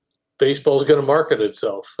that baseball is going to market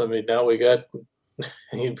itself. I mean, now we got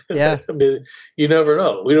Yeah. I mean, you never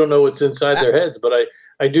know. We don't know what's inside their heads, but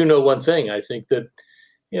I do know one thing. I think that,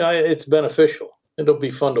 it's beneficial. It'll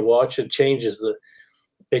be fun to watch. It changes,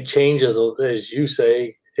 as you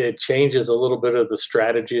say, it changes a little bit of the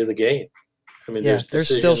strategy of the game. I mean, Yeah,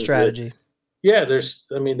 there's still strategy. There's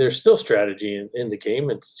still strategy in the game.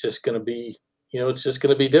 It's just going to be, it's just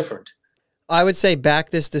going to be different. I would say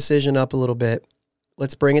back this decision up a little bit.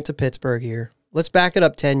 Let's bring it to Pittsburgh here. Let's back it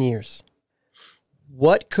up 10 years.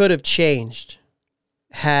 What could have changed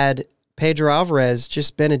had Pedro Alvarez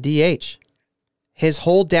just been a DH? His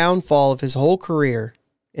whole downfall of his whole career,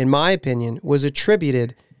 in my opinion, was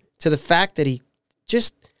attributed to the fact that he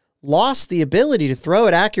just lost the ability to throw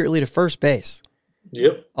it accurately to first base.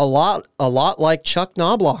 Yep. A lot like Chuck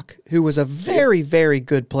Knobloch, who was a very, very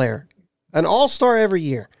good player, an all-star every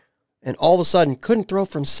year, and all of a sudden couldn't throw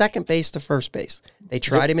from second base to first base. They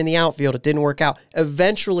tried him in the outfield. It didn't work out.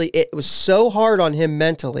 Eventually, it was so hard on him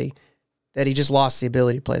mentally that he just lost the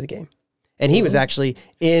ability to play the game. And he was actually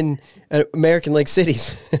in American League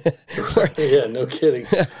cities. Yeah, no kidding.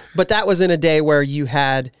 But that was in a day where you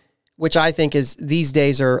had, which I think is these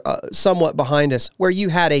days are somewhat behind us, where you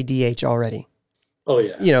had a DH already. Oh,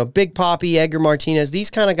 yeah. Big Papi, Edgar Martinez, these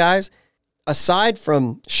kind of guys, aside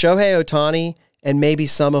from Shohei Ohtani and maybe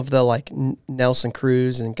some of the like Nelson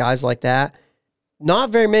Cruz and guys like that, not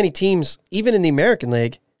very many teams, even in the American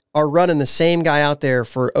League, are running the same guy out there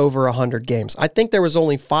for over 100 games. I think there was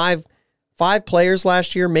only five players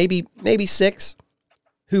last year, maybe six,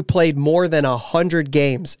 who played more than 100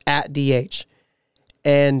 games at DH.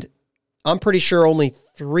 And I'm pretty sure only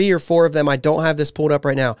 3 or 4 of them, I don't have this pulled up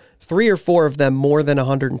right now, 3 or 4 of them more than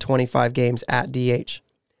 125 games at DH.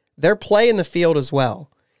 They're playing the field as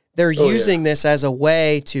well. They're using this as a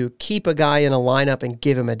way to keep a guy in a lineup and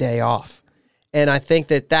give him a day off. And I think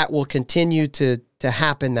that will continue to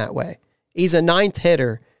happen that way. He's a ninth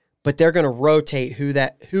hitter, but they're going to rotate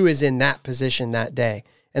who is in that position that day.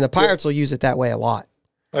 And the Pirates will use it that way a lot.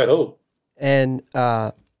 I hope. And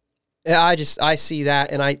I see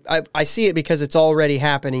that, and I see it because it's already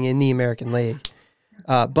happening in the American League.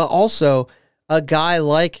 But also a guy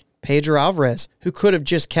like Pedro Alvarez, who could have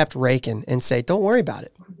just kept raking and say, don't worry about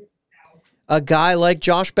it. A guy like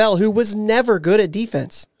Josh Bell, who was never good at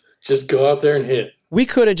defense. Just go out there and hit. We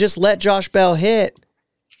could have just let Josh Bell hit,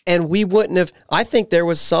 and we wouldn't have. I think there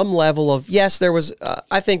was some level of, yes, there was.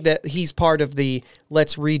 I think that he's part of the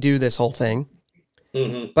let's redo this whole thing.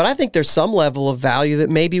 Mm-hmm. But I think there's some level of value that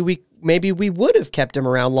maybe we would have kept him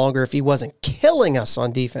around longer if he wasn't killing us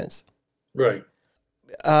on defense. Right.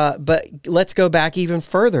 But let's go back even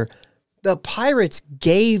further. The Pirates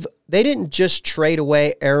they didn't just trade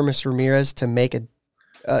away Aramis Ramirez to make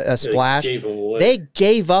a splash. They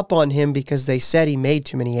gave up on him because they said he made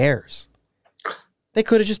too many errors. They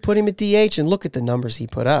could have just put him at DH and look at the numbers he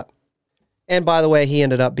put up. And by the way, he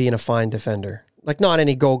ended up being a fine defender. Like, not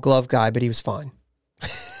any Gold Glove guy, but he was fine.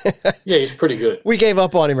 Yeah, he's pretty good. We gave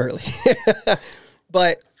up on him early.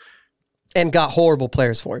 And got horrible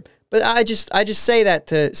players for him. But I just say that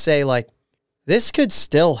to say, like, this could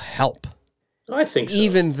still help. I think so.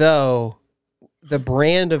 Even though the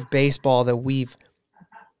brand of baseball that we've,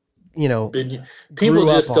 people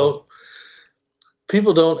just don't.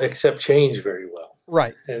 People don't accept change very well.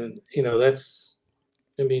 Right. And,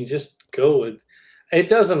 just go with it.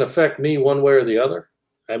 Doesn't affect me one way or the other.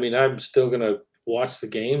 I mean, I'm still going to watch the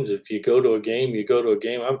games. If you go to a game, you go to a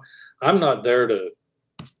game. I'm not there to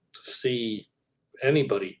see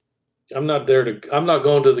anybody. I'm not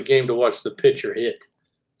going to the game to watch the pitcher hit,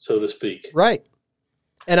 so to speak. Right.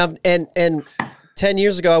 And 10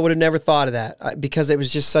 years ago, I would have never thought of that because it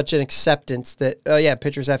was just such an acceptance that,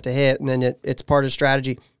 pitchers have to hit, and then it's part of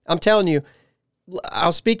strategy. I'm telling you,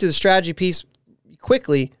 I'll speak to the strategy piece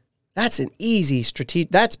quickly. That's an easy strategy.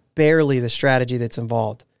 That's barely the strategy that's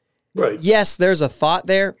involved. Right. Yes, there's a thought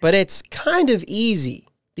there, but it's kind of easy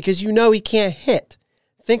because he can't hit.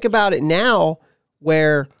 Think about it now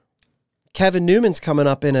where Kevin Newman's coming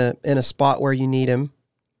up in a spot where you need him,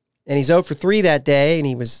 and he's 0 for 3 that day, and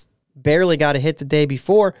he was barely got a hit the day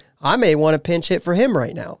before. I may want to pinch hit for him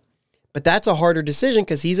right now, but that's a harder decision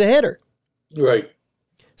because he's a hitter. Right.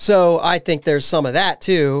 So I think there's some of that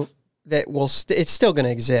too that it's still going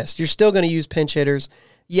to exist. You're still going to use pinch hitters.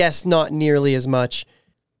 Yes, not nearly as much,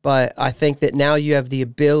 but I think that now you have the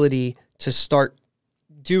ability to start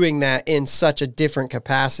doing that in such a different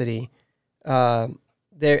capacity.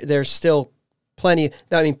 There's still plenty.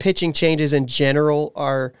 Pitching changes in general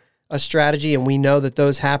are a strategy, and we know that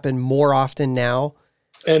those happen more often now.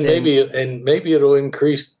 And maybe it'll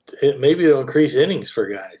increase. Maybe it'll increase innings for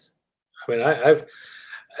guys. I mean,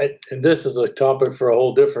 and this is a topic for a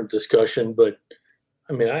whole different discussion, but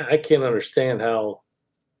I mean, I can't understand how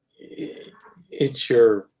it's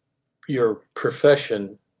your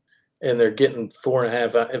profession, and they're getting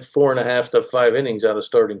 4.5 to 5 innings out of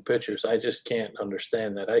starting pitchers. I just can't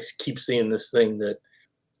understand that. I keep seeing this thing that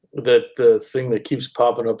the thing that keeps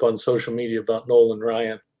popping up on social media about Nolan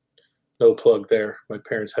Ryan. No plug there. My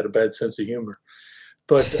parents had a bad sense of humor,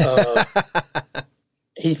 but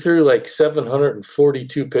he threw like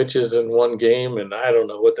 742 pitches in one game, and I don't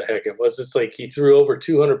know what the heck it was. It's like he threw over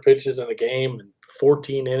 200 pitches in a game and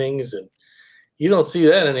 14 innings, and you don't see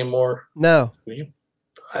that anymore. No.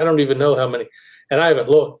 I don't even know how many, and I haven't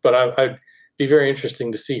looked, but I'd be very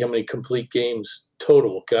interesting to see how many complete games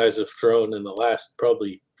total guys have thrown in the last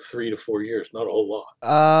probably 3 to 4 years. Not a whole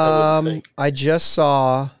lot. I just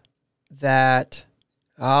saw that.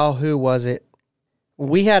 Oh, who was it?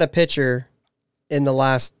 We had a pitcher in the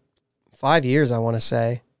last 5 years, I want to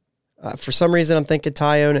say. For some reason, I'm thinking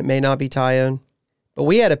Tyone. It may not be Tyone. But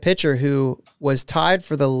we had a pitcher who was tied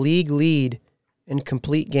for the league lead in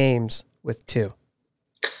complete games with 2.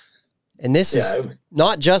 And this is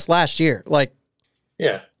not just last year. Like,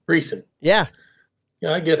 yeah, recent. Yeah.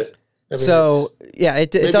 Yeah, I get it. I mean, so, yeah,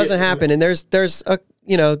 it doesn't happen. And there's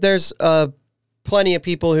plenty of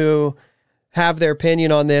people who have their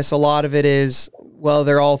opinion on this. A lot of it is, well,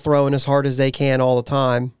 they're all throwing as hard as they can all the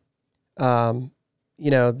time.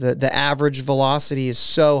 The average velocity is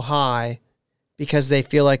so high because they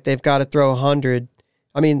feel like they've got to throw 100.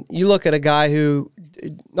 I mean, you look at a guy who,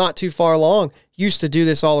 not too far along, used to do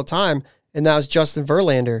this all the time, and that was Justin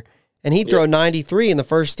Verlander. And he'd throw 93 in the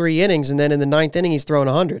first 3 innings, and then in the 9th inning, he's throwing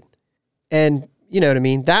 100. And, you know what I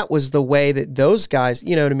mean? That was the way that those guys,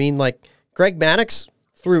 you know what I mean? Like, Greg Maddux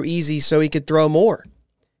threw easy so he could throw more.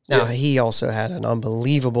 Now, he also had an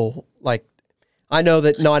unbelievable, like, I know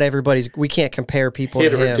that not everybody's, we can't compare people to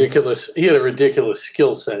him. He had a ridiculous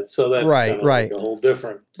skill set, so that's right. Like a whole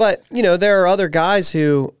different. But, there are other guys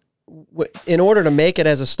who, in order to make it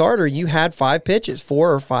as a starter, you had 5 pitches,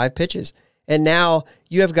 4 or 5 pitches. And now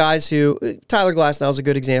you have guys who, Tyler Glasnow is a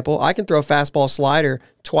good example. I can throw fastball slider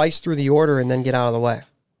twice through the order and then get out of the way.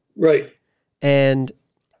 Right. And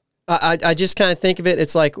I just kind of think of it,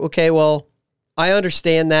 it's like, okay, well, I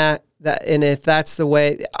understand that, and if that's the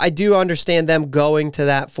way, I do understand them going to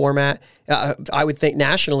that format. I would think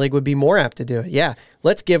National League would be more apt to do it. Yeah,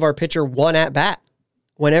 let's give our pitcher 1 at-bat.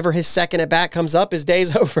 Whenever his second at-bat comes up, his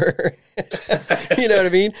day's over. You know what I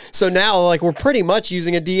mean? So now, like, we're pretty much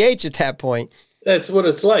using a DH at that point. That's what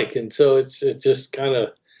it's like. And so it just kind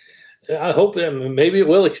of, I hope that maybe it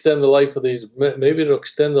will extend the life of these, maybe it'll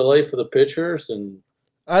extend the life of the pitchers. And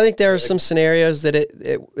I think there are some scenarios that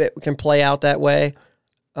it can play out that way.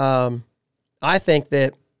 I think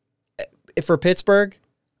that for Pittsburgh,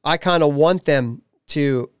 I kind of want them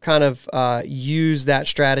to kind of use that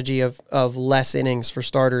strategy of less innings for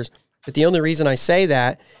starters. But the only reason I say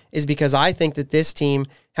that is because I think that this team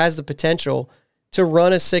has the potential to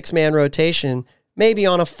run a 6-man rotation, maybe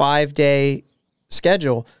on a 5-day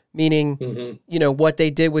schedule, meaning, what they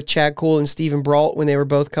did with Chad Kuhl and Steven Brault when they were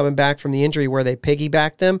both coming back from the injury where they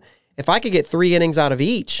piggybacked them. If I could get 3 innings out of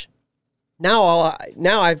each, now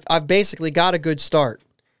I've basically got a good start.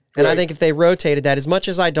 And right. I think if they rotated that, as much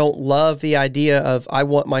as I don't love the idea of I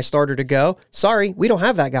want my starter to go, sorry, we don't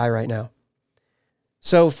have that guy right now.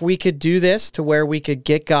 So if we could do this to where we could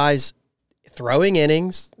get guys throwing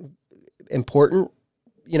innings, important,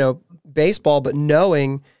 baseball, but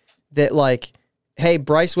knowing that, like, hey,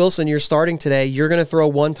 Bryce Wilson, you're starting today, you're going to throw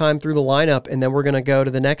 1 time through the lineup, and then we're going to go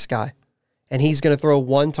to the next guy. And he's going to throw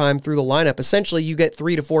 1 time through the lineup. Essentially, you get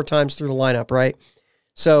 3 to 4 times through the lineup, right?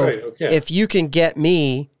 So if you can get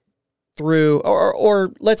me through,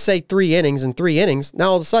 or let's say 3 innings and 3 innings, now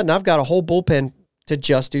all of a sudden I've got a whole bullpen to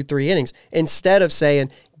just do 3 innings instead of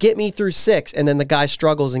saying, get me through 6, and then the guy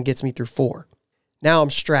struggles and gets me through 4. Now I'm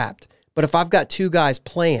strapped. But if I've got 2 guys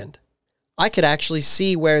planned, I could actually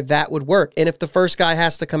see where that would work. And if the first guy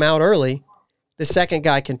has to come out early, the second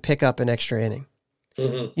guy can pick up an extra inning.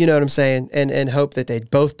 Mm-hmm. You know what I'm saying? And hope that they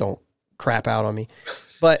both don't crap out on me.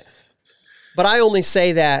 But I only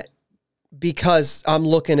say that because I'm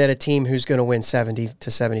looking at a team who's going to win 70 to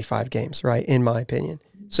 75 games, right? In my opinion.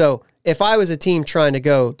 So if I was a team trying to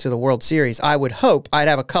go to the World Series, I would hope I'd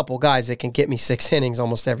have a couple guys that can get me 6 innings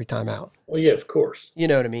almost every time out. Well, yeah, of course. You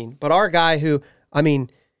know what I mean? But our guy who,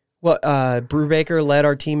 Brubaker led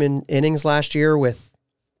our team in innings last year with,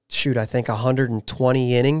 I think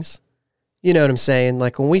 120 innings. You know what I'm saying?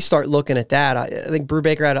 Like, when we start looking at that, I think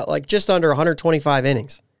Brubaker had like just under 125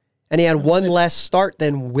 innings. And he had 1 less start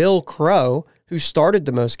than Will Crow, who started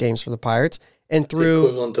the most games for the Pirates. and It's the threw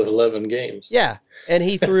equivalent of 11 games. Yeah, and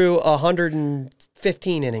he threw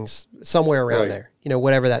 115 innings, somewhere around Right. there,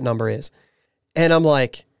 whatever that number is. And I'm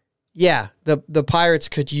like, yeah, the Pirates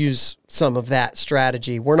could use some of that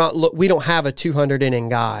strategy. We don't have a 200 inning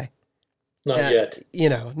guy. Not yet.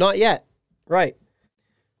 Not yet. Right.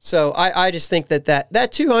 So I just think that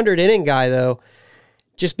 200 inning guy, though,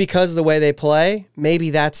 just because of the way they play, maybe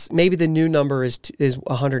the new number is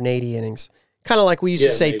 180 innings. Kind of like we used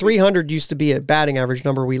to say, maybe. 300 used to be a batting average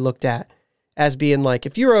number we looked at as being like,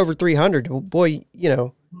 if you're over 300, well, boy,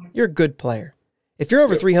 you're a good player. If you're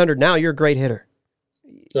over 300 now, you're a great hitter.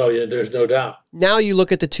 Oh yeah, there's no doubt. Now you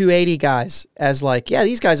look at the 280 guys as like, yeah,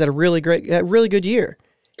 these guys had a really good year.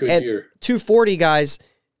 Good year. 240 guys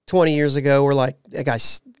 20 years ago were like, that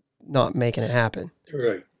guy's not making it happen.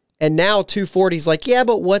 Right. And now 240's like, yeah,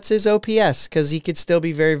 but what's his OPS? Because he could still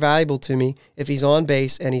be very valuable to me if he's on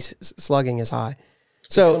base and he's slugging as high.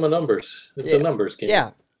 So it's a numbers. It's a numbers game.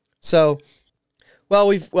 Yeah. So, well,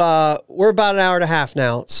 we're about an hour and a half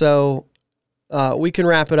now, so we can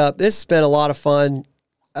wrap it up. This has been a lot of fun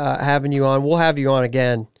having you on. We'll have you on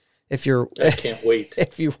again if you're. I can't wait.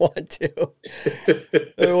 If you want to,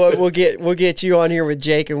 we'll get you on here with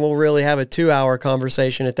Jake, and we'll really have a 2-hour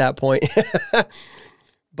conversation at that point.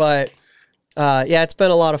 But yeah, it's been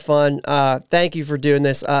a lot of fun. Thank you for doing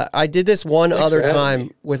this. I did this one other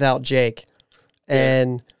time without Jake,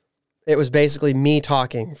 and it was basically me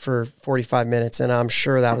talking for 45 minutes, and I'm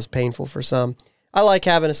sure that was painful for some. I like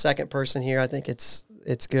having a second person here. I think it's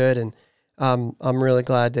good, and I'm really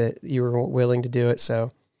glad that you were willing to do it.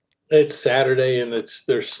 So it's Saturday, and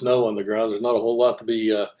there's snow on the ground. There's not a whole lot to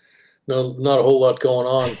be not a whole lot going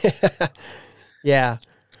on. Yeah.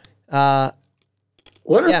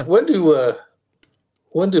 When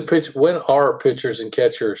are pitchers and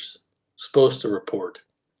catchers supposed to report?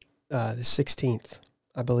 The 16th,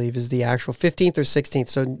 I believe, is the actual 15th or 16th.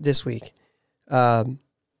 So this week,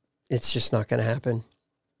 it's just not going to happen.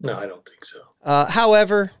 No, I don't think so.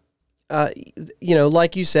 However,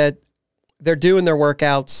 like you said, they're doing their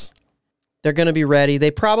workouts. They're going to be ready. They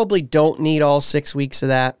probably don't need all 6 weeks of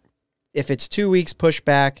that. If it's 2 weeks push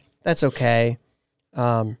back, that's okay.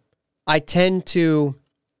 I tend to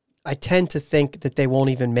think that they won't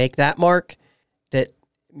even make that mark, that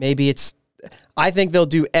maybe I think they'll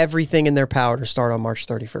do everything in their power to start on March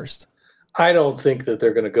 31st. I don't think that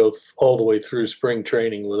they're going to go all the way through spring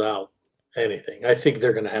training without anything. I think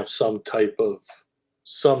they're going to have some type of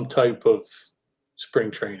spring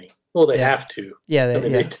training. Well, they have to.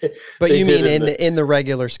 Yeah, but you mean in the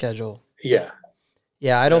regular schedule? Yeah.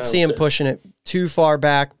 Yeah, I don't see them pushing it too far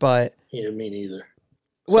back, but yeah, me neither.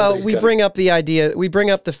 Well, we bring up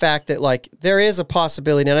the fact that like there is a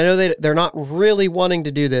possibility, and I know they're not really wanting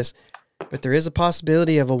to do this, but there is a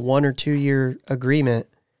possibility of a 1 or 2 year agreement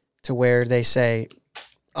to where they say,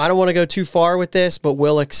 I don't want to go too far with this, but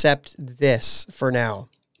we'll accept this for now.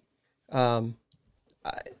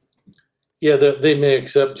 Yeah, they may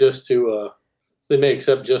accept just to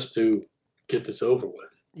get this over with.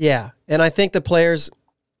 Yeah, and I think the players,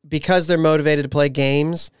 because they're motivated to play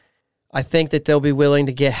games, I think that they'll be willing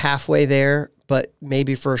to get halfway there, but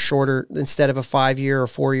maybe for a shorter, instead of a 5-year or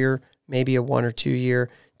 4-year, maybe a 1 or 2 year,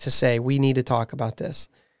 to say we need to talk about this.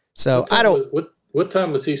 So What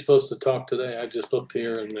time was he supposed to talk today? I just looked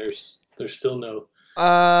here, and there's still no.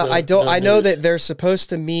 I know that they're supposed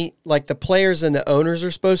to meet, like the players and the owners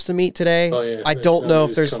are supposed to meet today. Oh yeah. I don't know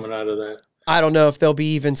if there's coming out of that. I don't know if there'll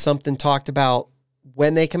be even something talked about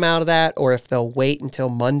when they come out of that, or if they'll wait until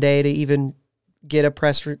Monday to even get a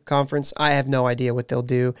press conference. I have no idea what they'll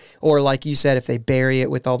do. Or like you said, if they bury it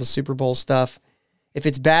with all the Super Bowl stuff. If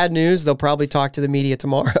it's bad news, they'll probably talk to the media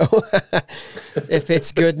tomorrow. If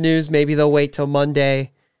it's good news, maybe they'll wait till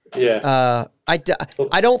Monday. Yeah. I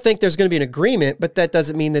don't think there's going to be an agreement, but that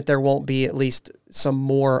doesn't mean that there won't be at least some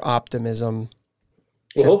more optimism.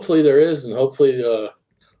 Well, hopefully there is, and hopefully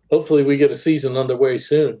we get a season underway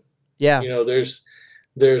soon. Yeah.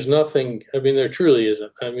 There's nothing. I mean, there truly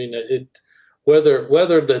isn't. I mean, whether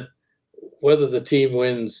the team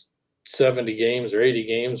wins 70 games or 80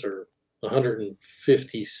 games or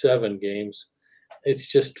 157 games, it's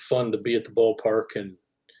just fun to be at the ballpark and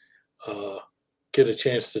get a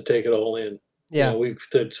chance to take it all in. Yeah,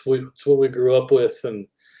 it's what we grew up with, and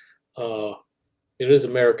it is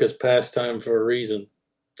America's pastime for a reason.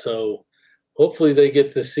 So hopefully they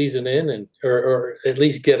get this season in, or at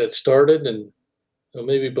least get it started, and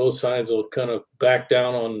maybe both sides will kind of back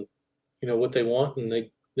down on what they want, and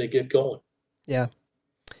they get going. Yeah.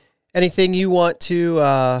 Anything you want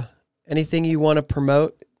to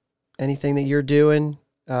promote? Anything that you're doing?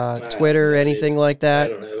 Twitter, anything like that?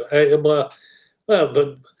 I don't have.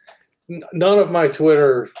 But None of my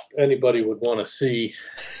Twitter anybody would want to see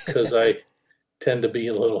because I tend to be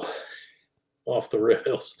a little off the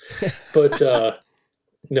rails. But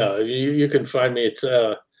no, you can find me. It's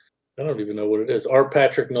I don't even know what it is. R.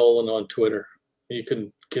 Patrick Nolan on Twitter. You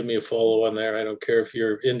can give me a follow on there. I don't care if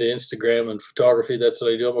you're into Instagram and photography. That's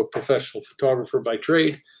what I do. I'm a professional photographer by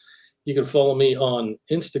trade. You can follow me on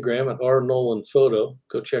Instagram at R. Nolan Photo.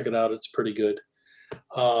 Go check it out. It's pretty good.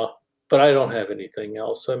 But I don't have anything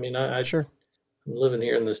else. I mean, Sure. I'm living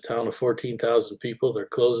here in this town of 14,000 people. They're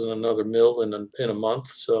closing another mill in a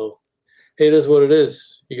month. So hey, it is what it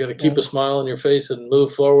is. You got to keep a smile on your face and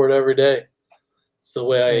move forward every day. It's the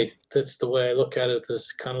way that's the way I look at it. This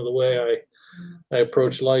is kind of the way I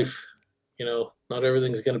approach life. You know, not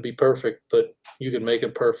everything's going to be perfect, but you can make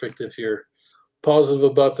it perfect if you're positive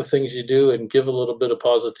about the things you do and give a little bit of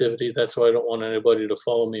positivity. That's why I don't want anybody to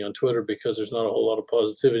follow me on Twitter, because there's not a whole lot of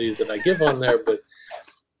positivity that I give on there. But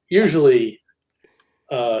usually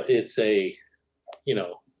it's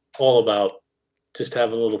all about just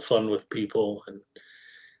having a little fun with people. And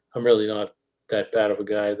I'm really not that bad of a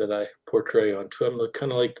guy that I portray on Twitter. I'm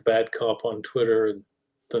kind of like the bad cop on Twitter and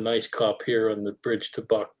the nice cop here on the Bridge to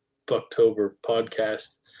Bucktober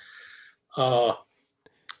podcast.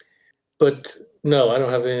 But no, I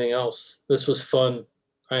don't have anything else. This was fun.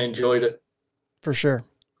 I enjoyed it. For sure.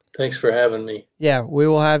 Thanks for having me. Yeah, we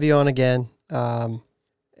will have you on again.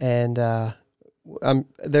 There's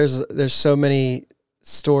so many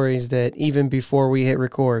stories that even before we hit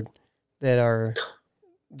record that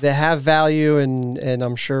have value and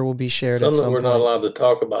I'm sure will be shared at some point. Some that we're not allowed to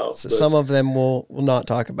talk about. Some of them we'll not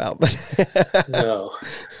talk about. But no,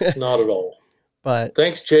 not at all. But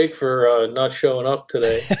thanks, Jake, for not showing up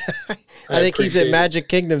today. I think he's at Magic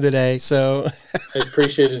Kingdom today, so I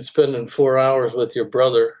appreciated spending 4 hours with your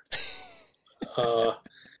brother.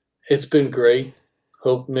 It's been great.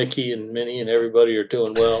 Hope Mickey and Minnie and everybody are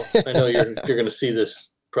doing well. I know you're going to see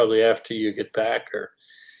this probably after you get back, or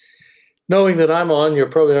knowing that I'm on, you're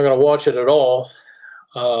probably not going to watch it at all.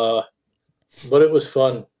 But it was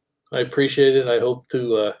fun. I appreciate it. I hope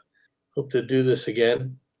to do this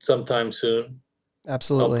again sometime soon.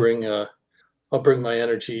 Absolutely. I'll bring my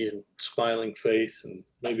energy and smiling face and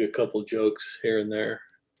maybe a couple jokes here and there.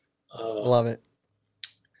 Love it.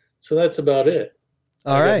 So that's about it.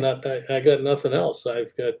 All right. I got nothing else. I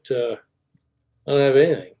don't have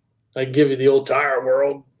anything. I can give you the old tire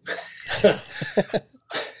world.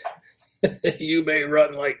 You may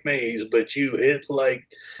run like Mays, but you hit like.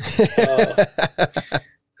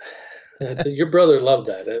 Your brother loved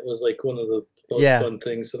that. It was like one of the most fun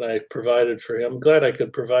things that I provided for him. I'm glad I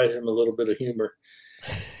could provide him a little bit of humor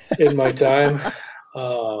in my time.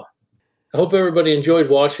 I hope everybody enjoyed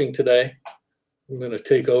watching today. I'm going to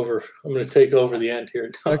take over the end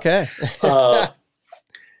here now. Okay.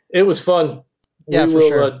 It was fun. Yeah, we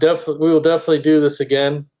will definitely do this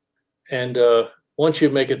again. And once you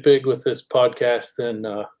make it big with this podcast, then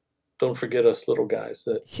don't forget us little guys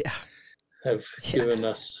that have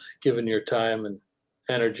given your time and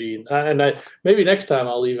energy. And I maybe next time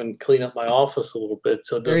I'll even clean up my office a little bit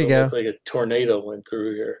so it doesn't look like a tornado went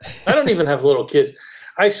through here. I don't even have little kids.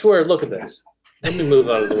 I swear, look at this. Let me move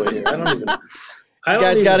out of the way here. You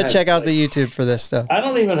guys got to check out the YouTube for this stuff. I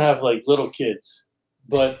don't even have like little kids,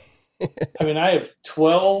 but I mean, I have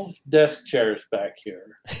 12 desk chairs back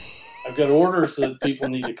here. I've got orders that people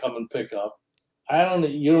need to come and pick up.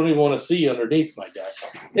 You don't even want to see underneath my desk.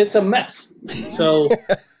 It's a mess. So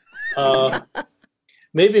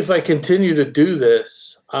maybe if I continue to do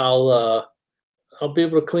this, I'll be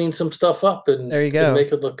able to clean some stuff up and there you go. And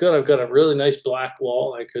make it look good. I've got a really nice black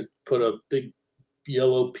wall. I could put a big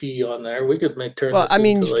yellow P on there. We could turn. Well, I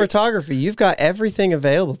mean, photography. You've got everything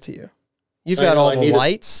available to you. You've got all the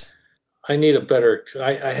lights. I need a better.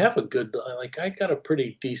 I have a good. I got a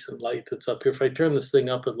pretty decent light that's up here. If I turn this thing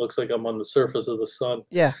up, it looks like I'm on the surface of the sun.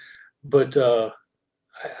 Yeah. But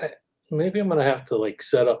maybe I'm gonna have to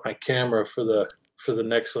set up my camera for the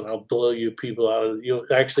next one. I'll blow you people out. You'll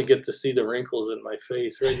actually get to see the wrinkles in my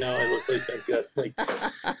face. Right now, I look like I've got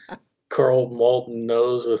Carl Malden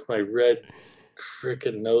nose with my red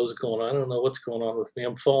freaking nose going. I don't know what's going on with me.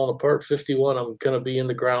 I'm falling apart. 51. I'm gonna be in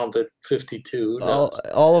the ground at 52.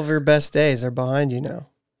 All of your best days are behind you now.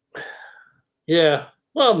 Yeah.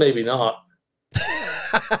 Well, maybe not.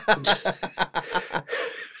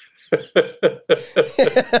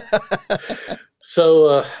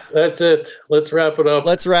 So that's it. Let's wrap it up.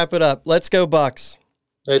 Let's go Bucks.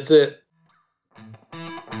 That's it.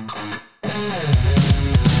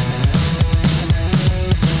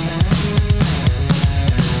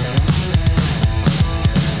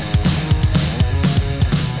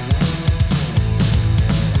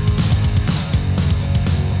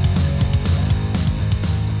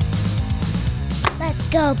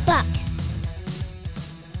 Go Bucks!